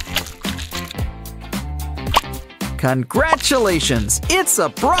 Congratulations! It's a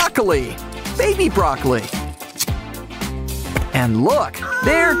broccoli! Baby broccoli! And look,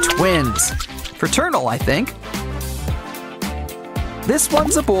 they're twins. Fraternal, I think. This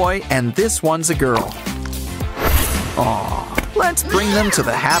one's a boy and this one's a girl. Aw, let's bring them to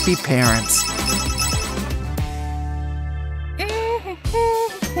the happy parents.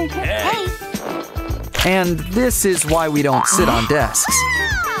 And this is why we don't sit on desks.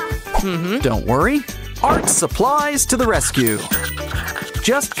 Don't worry, art supplies to the rescue.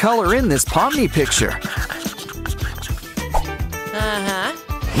 Just color in this Pomni picture.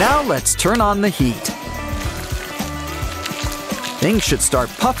 Now let's turn on the heat. Things should start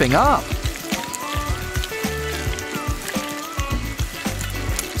puffing up.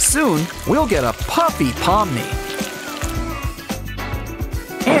 Soon, we'll get a puffy Pomni.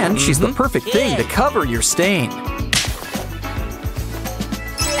 And she's the perfect thing to cover your stain.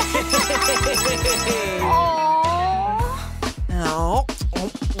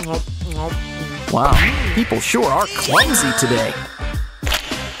 Wow, people sure are clumsy today.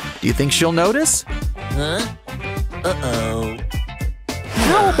 Do you think she'll notice? Uh-oh.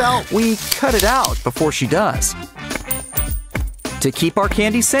 How about we cut it out before she does? To keep our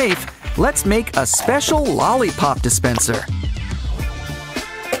candy safe, let's make a special lollipop dispenser.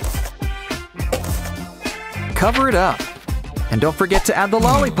 Cover it up. And don't forget to add the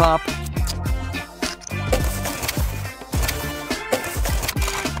lollipop.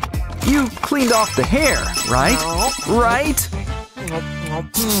 You cleaned off the hair, right? Right?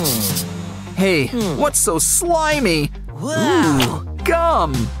 Hey, what's so slimy? Ooh,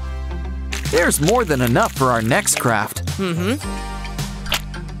 gum! There's more than enough for our next craft.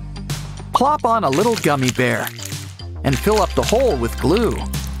 Plop on a little gummy bear and fill up the hole with glue.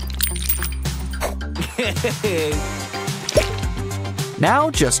 Now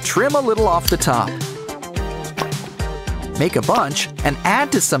just trim a little off the top. Make a bunch and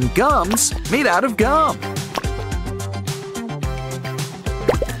add to some gums made out of gum.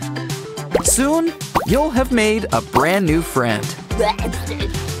 Soon, you'll have made a brand new friend.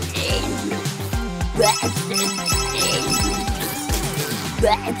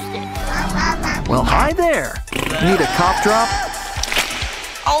 Well, hi there. Need a cough drop?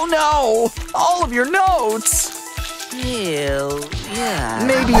 Oh no! All of your notes! Ew, yeah.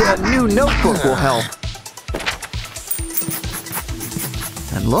 Maybe a new notebook will help.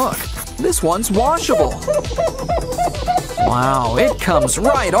 And look, this one's washable. Wow, it comes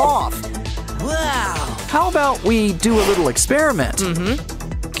right off. Wow. How about we do a little experiment?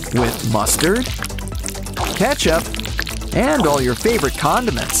 With mustard, ketchup, and all your favorite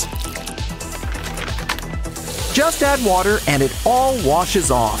condiments. Just add water and it all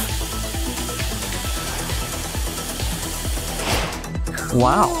washes off.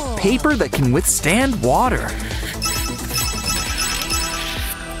 Wow, paper that can withstand water.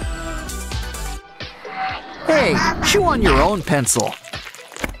 Hey, chew on your own pencil.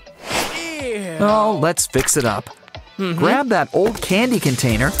 Oh, let's fix it up. Grab that old candy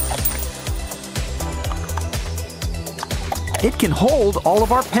container. It can hold all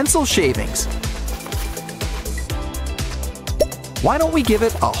of our pencil shavings. Why don't we give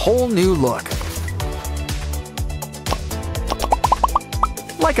it a whole new look?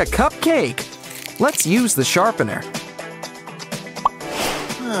 Like a cupcake. Let's use the sharpener.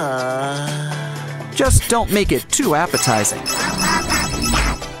 Just don't make it too appetizing.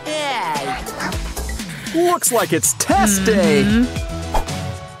 Looks like it's test day.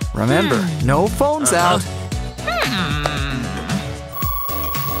 Remember, no phones out.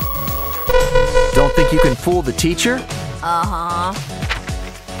 Don't think you can fool the teacher?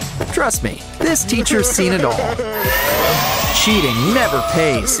 Trust me, this teacher's seen it all. Cheating never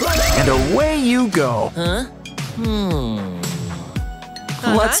pays. And away you go.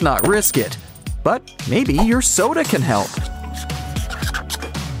 Let's not risk it. But maybe your soda can help.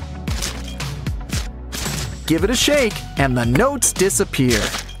 Give it a shake and the notes disappear.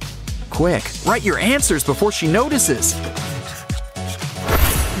 Quick, write your answers before she notices.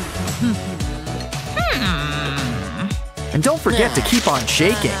 And don't forget to keep on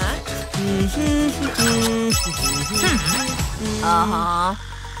shaking.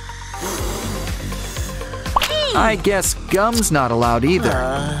 I guess gum's not allowed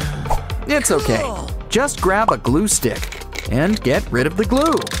either. It's okay. Just grab a glue stick and get rid of the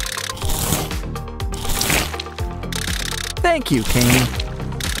glue. Thank you, Kane.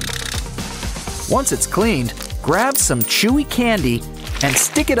 Once it's cleaned, grab some chewy candy and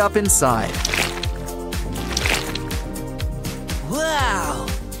stick it up inside. Wow.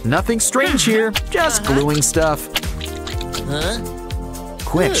 Nothing strange here, just gluing stuff.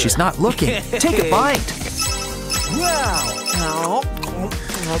 Quick, she's not looking. Take a bite. Wow.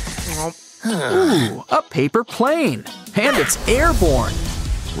 Ooh, a paper plane. And it's airborne.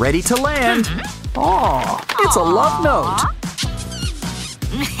 Ready to land. Aw, it's a love note.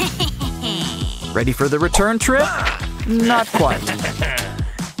 Ready for the return trip? Not quite.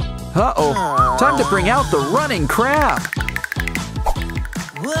 Uh-oh, time to bring out the running crab.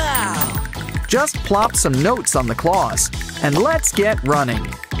 Wow. Just plop some notes on the claws, and let's get running.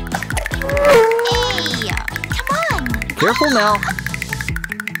 Hey, come on. Careful now.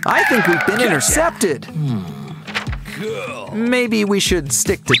 I think we've been intercepted. Maybe we should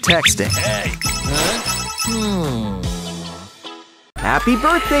stick to texting. Happy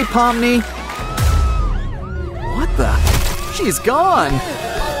birthday, Pomni! What the? She's gone!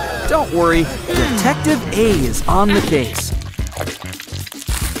 Don't worry, Detective A is on the case.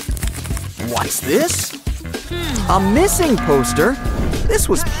 What's this? A missing poster? This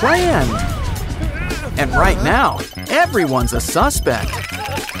was planned. And right now, everyone's a suspect.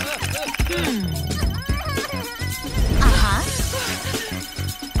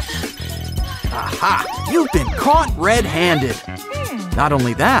 Aha! You've been caught red-handed. Not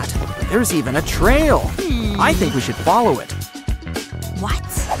only that, there's even a trail. I think we should follow it. What?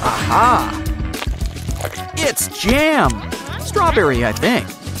 Aha! It's jam! Strawberry, I think.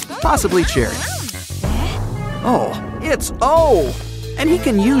 Possibly cherry. Oh, it's O! And he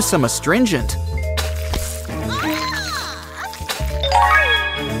can use some astringent.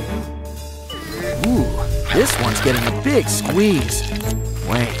 Ooh, this one's getting a big squeeze.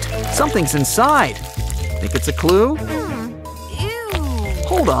 Wait, something's inside. Think it's a clue?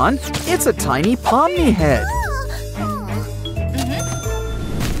 Hold on, it's a tiny Pomni head.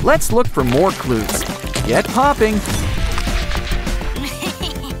 Let's look for more clues. Get popping.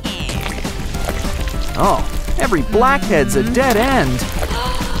 Oh, every blackhead's a dead end.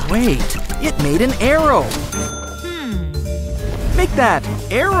 Wait, it made an arrow. Mimic that!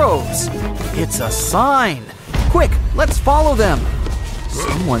 Arrows! It's a sign! Quick, let's follow them!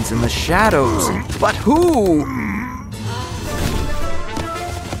 Someone's in the shadows, but who?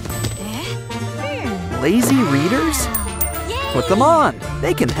 Lazy readers? Put them on,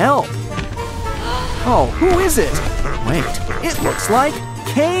 they can help. Oh, who is it? Wait, it looks like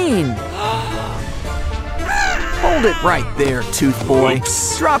Caine. Hold it right there, Tooth Boy.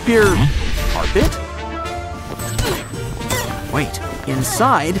 Drop your carpet. Wait,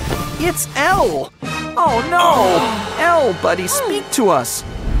 inside, it's Elle. Oh no! Elle, buddy, speak to us.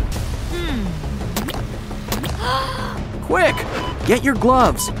 Quick, get your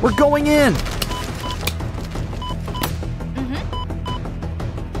gloves. We're going in.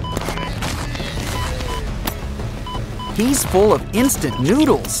 He's full of instant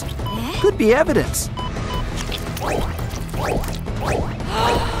noodles. Could be evidence.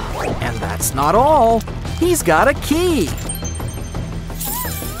 And that's not all. He's got a key.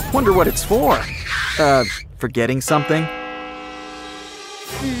 Wonder what it's for. Forgetting something?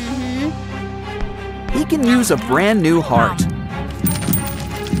 He can use a brand new heart.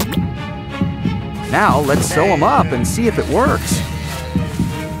 Now let's sew him up and see if it works.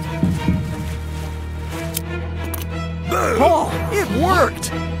 Oh, it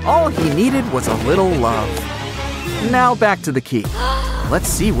worked! All he needed was a little love. Now back to the key. Let's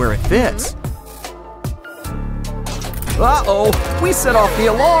see where it fits. Uh-oh, we set off the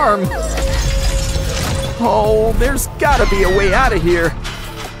alarm. Oh, there's gotta be a way out of here.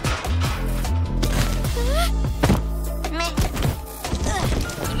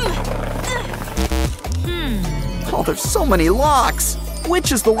 Oh, there's so many locks.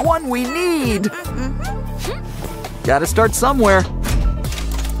 Which is the one we need? Gotta start somewhere.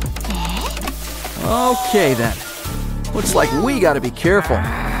 Okay then. Looks like we gotta be careful.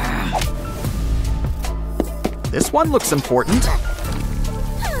 This one looks important.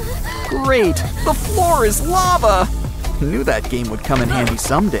 Great! The floor is lava! Knew that game would come in handy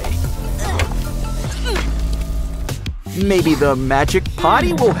someday. Maybe the magic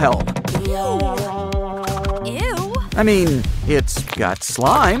potty will help. Ew. I mean, it's got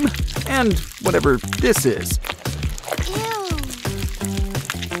slime and whatever this is. Ew.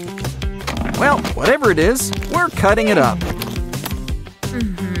 Well, whatever it is, we're cutting it up.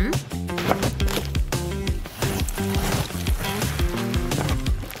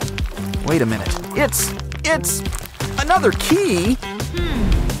 Wait a minute. It's another key.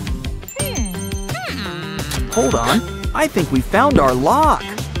 Hold on. I think we found our lock.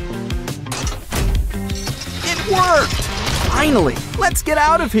 It worked! Finally, let's get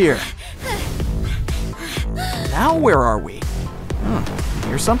out of here. Now where are we?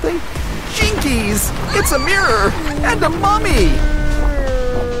 Hear something? Jinkies! It's a mirror and a mummy!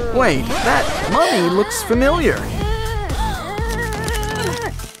 Wait, that mummy looks familiar.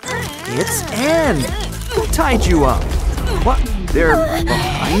 It's Anne! Who tied you up? What? They're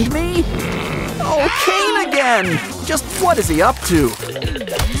behind me? Oh, Caine again! Just what is he up to?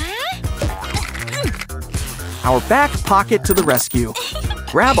 Our back pocket to the rescue.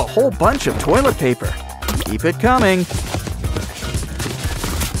 Grab a whole bunch of toilet paper. Keep it coming.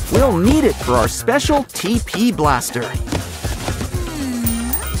 We'll need it for our special TP blaster.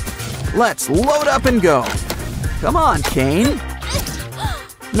 Let's load up and go. Come on, Caine.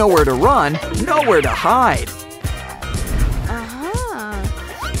 Nowhere to run, nowhere to hide.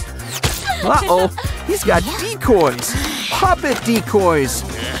 Uh-oh, he's got decoys. Puppet decoys.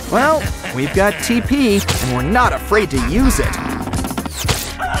 Well, we've got TP, and we're not afraid to use it.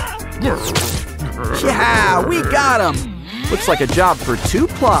 Yeah, we got him. Looks like a job for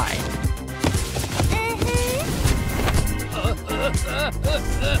 2-ply.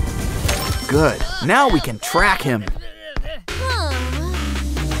 Good, now we can track him.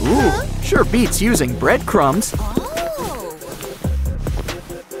 Ooh, sure beats using breadcrumbs.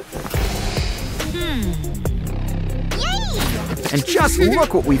 And just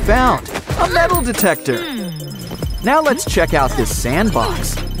look what we found, a metal detector. Now let's check out this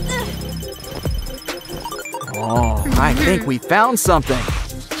sandbox. Oh, I think we found something.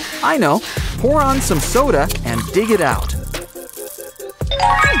 I know, pour on some soda and dig it out.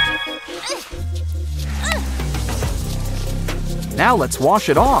 Now let's wash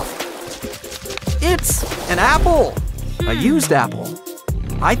it off. It's an apple, a used apple.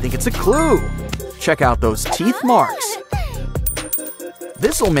 I think it's a clue. Check out those teeth marks.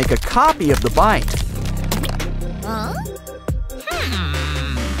 This'll make a copy of the bite.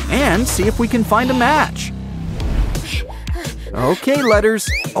 And see if we can find a match. Okay, letters,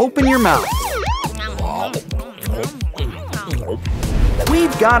 open your mouth.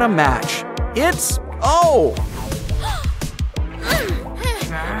 We've got a match. It's O.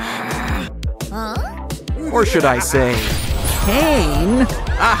 Or should I say, Kane?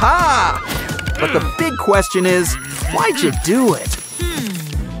 Aha! But the big question is, why'd you do it?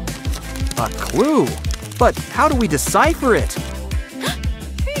 A clue. But how do we decipher it?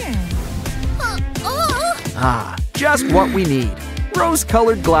 Ah, just what we need.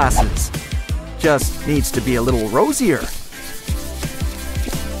 Rose-colored glasses. Just needs to be a little rosier.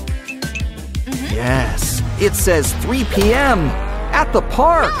 Yes, it says 3 p.m. at the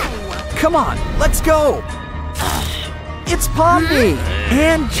park. Come on, let's go. It's Pomni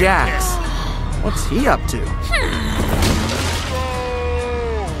and Jax. What's he up to?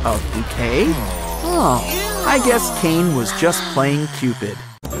 A bouquet? Oh, I guess Kane was just playing Cupid.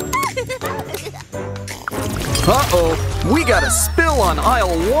 Uh-oh, we got a spill on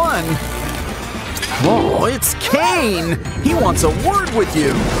aisle 1. Whoa, it's Kane. He wants a word with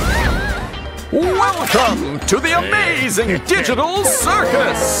you. Welcome to the amazing digital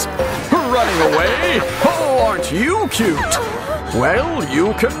circus! Running away? Oh, aren't you cute? Well,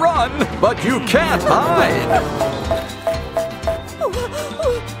 you can run, but you can't hide.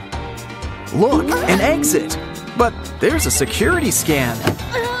 Look, an exit. But there's a security scan.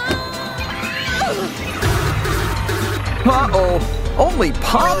 Uh-oh, only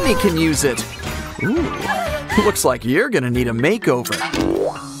Pomni can use it. Ooh, looks like you're gonna need a makeover.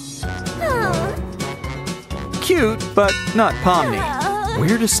 Cute, but not Pomni.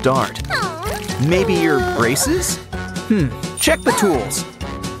 Where to start? Maybe your braces? Check the tools.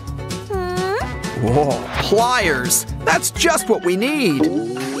 Whoa, pliers! That's just what we need!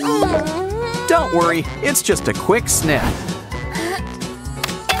 Don't worry, it's just a quick snip.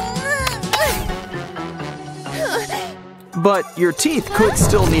 But your teeth could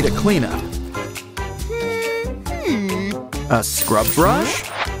still need a cleanup. A scrub brush?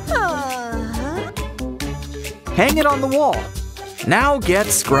 Hang it on the wall. Now get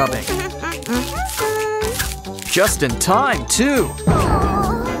scrubbing. Just in time, too.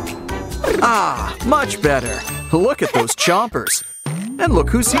 Ah, much better. Look at those chompers. And look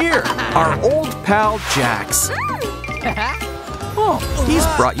who's here. Our old pal, Jax. Oh, he's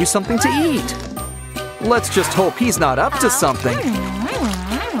brought you something to eat. Let's just hope he's not up to something.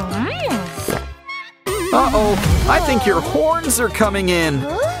 Uh-oh, I think your horns are coming in.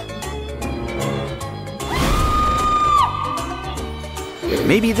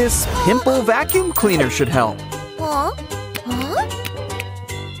 Maybe this pimple vacuum cleaner should help.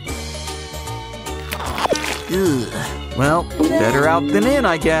 Ugh. Well, better out than in,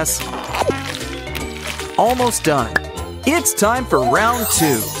 I guess. Almost done. It's time for round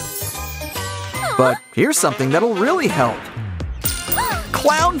 2. But here's something that'll really help.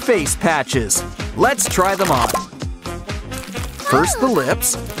 Clown face patches. Let's try them on. First the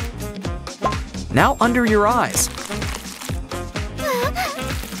lips. Now under your eyes.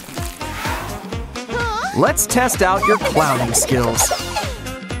 Let's test out your clowning skills.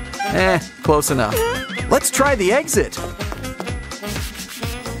 Close enough. Let's try the exit.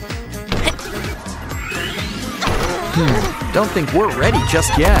 Don't think we're ready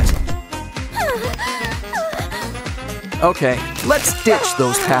just yet. Okay, let's ditch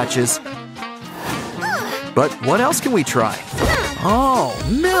those patches. But what else can we try? Oh,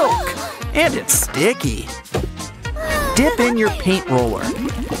 milk! And it's sticky. Dip in your paint roller.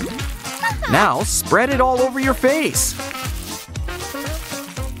 Now spread it all over your face.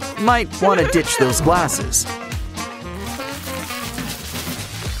 Might want to ditch those glasses.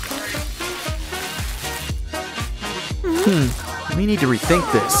 We need to rethink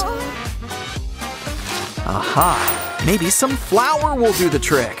this. Aha! Maybe some flour will do the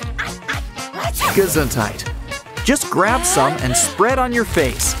trick. Gesundheit. Just grab some and spread on your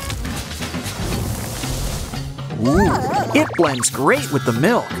face. Ooh, it blends great with the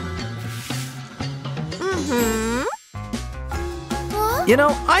milk. You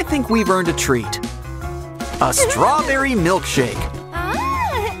know, I think we've earned a treat. A strawberry milkshake.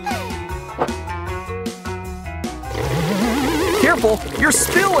 Careful, you're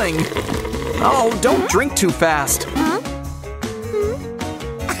spilling. Oh, don't drink too fast.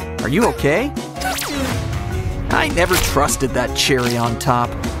 Are you okay? I never trusted that cherry on top.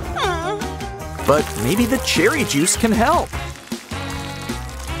 But maybe the cherry juice can help.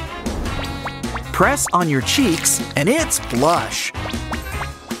 Press on your cheeks and it's blush.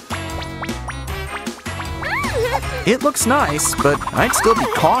 It looks nice, but I'd still be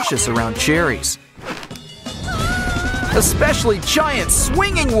cautious around cherries. Especially giant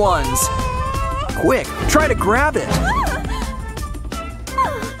swinging ones! Quick, try to grab it!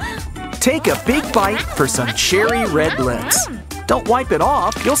 Take a big bite for some cherry red lips. Don't wipe it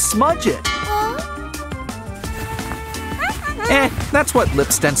off, you'll smudge it. That's what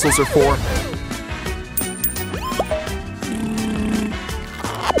lip stencils are for.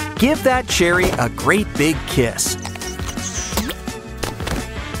 give that cherry a great big kiss.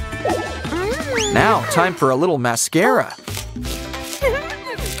 Now, time for a little mascara.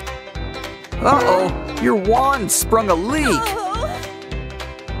 Uh-oh, your wand sprung a leak.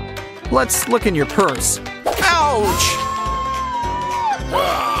 Let's look in your purse. Ouch!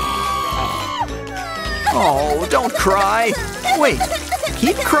 Oh, don't cry. Wait,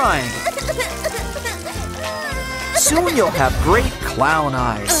 keep crying. Soon you'll have great clown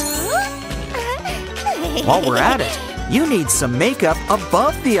eyes. While we're at it, you need some makeup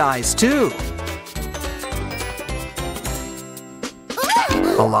above the eyes, too.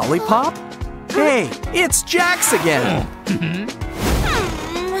 A lollipop? Hey, it's Jax again. Do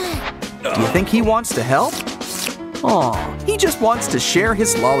you think he wants to help? Aw, he just wants to share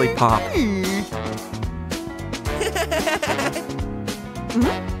his lollipop.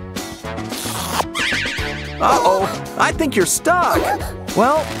 Uh-oh, I think you're stuck.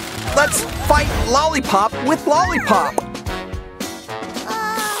 Well, let's fight lollipop with lollipop.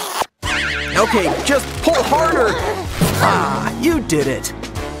 Okay, just pull harder. Ah, you did it.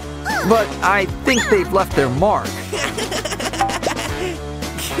 But I think they've left their mark.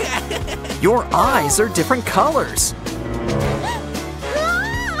 Your eyes are different colors.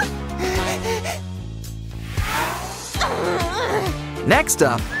 Next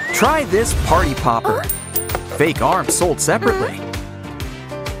up, try this party popper. Fake arms sold separately.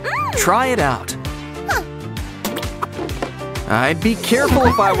 Try it out. I'd be careful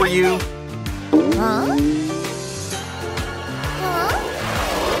if I were you.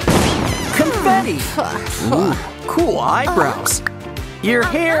 Confetti! Ooh, cool eyebrows. Your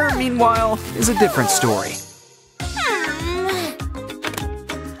hair, meanwhile, is a different story.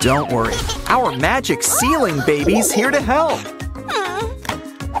 Don't worry, our magic ceiling baby's here to help.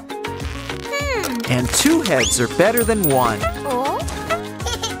 And two heads are better than one.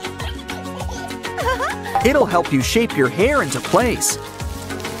 It'll help you shape your hair into place.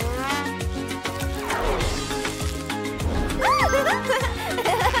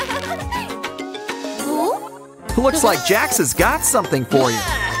 Looks like Jax has got something for you.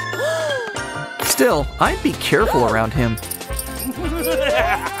 Still, I'd be careful around him.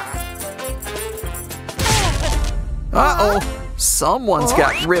 Uh-oh, someone's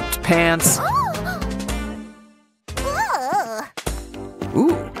got ripped pants.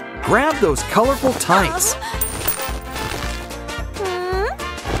 Ooh, grab those colorful tights.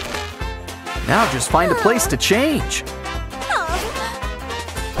 Now just find a place to change.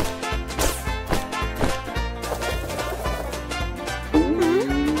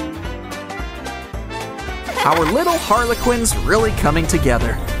 Our little Harlequin's really coming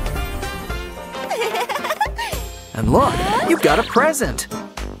together. And look, you've got a present.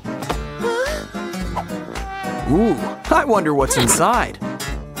 Ooh, I wonder what's inside.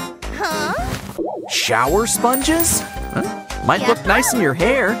 Shower sponges? Huh? Might look nice in your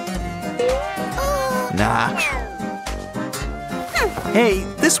hair. Nah. Hey,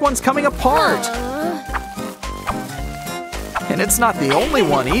 this one's coming apart. And it's not the only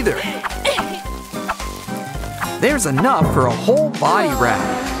one either. There's enough for a whole body wrap.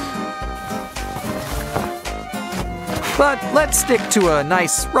 But let's stick to a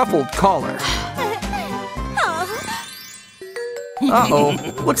nice ruffled collar. Uh-oh,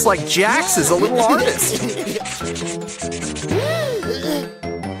 looks like Jax is a little artist.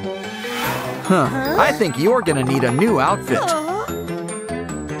 Huh, I think you're gonna need a new outfit.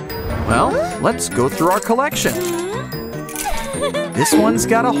 Well, let's go through our collection. This one's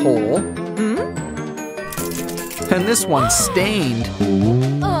got a hole. And this one's stained.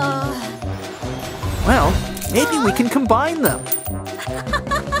 Well, maybe we can combine them.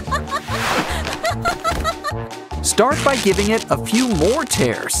 Start by giving it a few more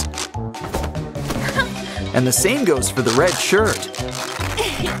tears. And the same goes for the red shirt.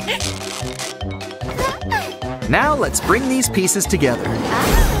 Now let's bring these pieces together.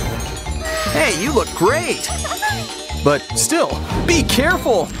 Hey, you look great! But still, be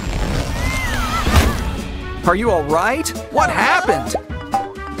careful! Are you all right? What happened?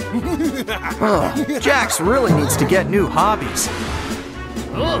 Oh, Jax really needs to get new hobbies.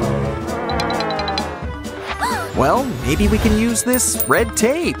 Well, maybe we can use this red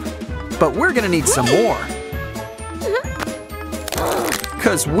tape. But we're gonna need some more.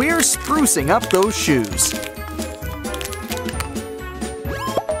 'Cause we're sprucing up those shoes.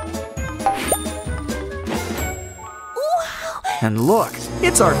 And look,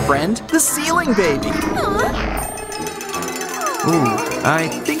 it's our friend, the ceiling baby. Ooh, I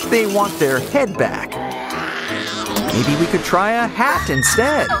think they want their head back. Maybe we could try a hat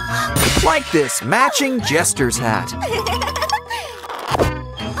instead. Like this matching jester's hat.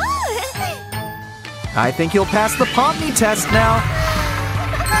 I think you'll pass the Pop Me test now.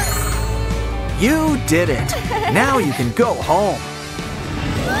 You did it. Now you can go home.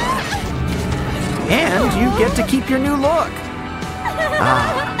 And you get to keep your new look.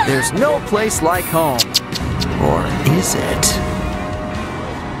 Ah, there's no place like home. Or is it?